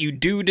accident, but you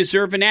do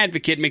deserve an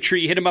advocate. Make sure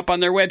you hit them up on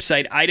their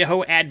website,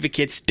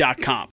 idahoadvocates.com.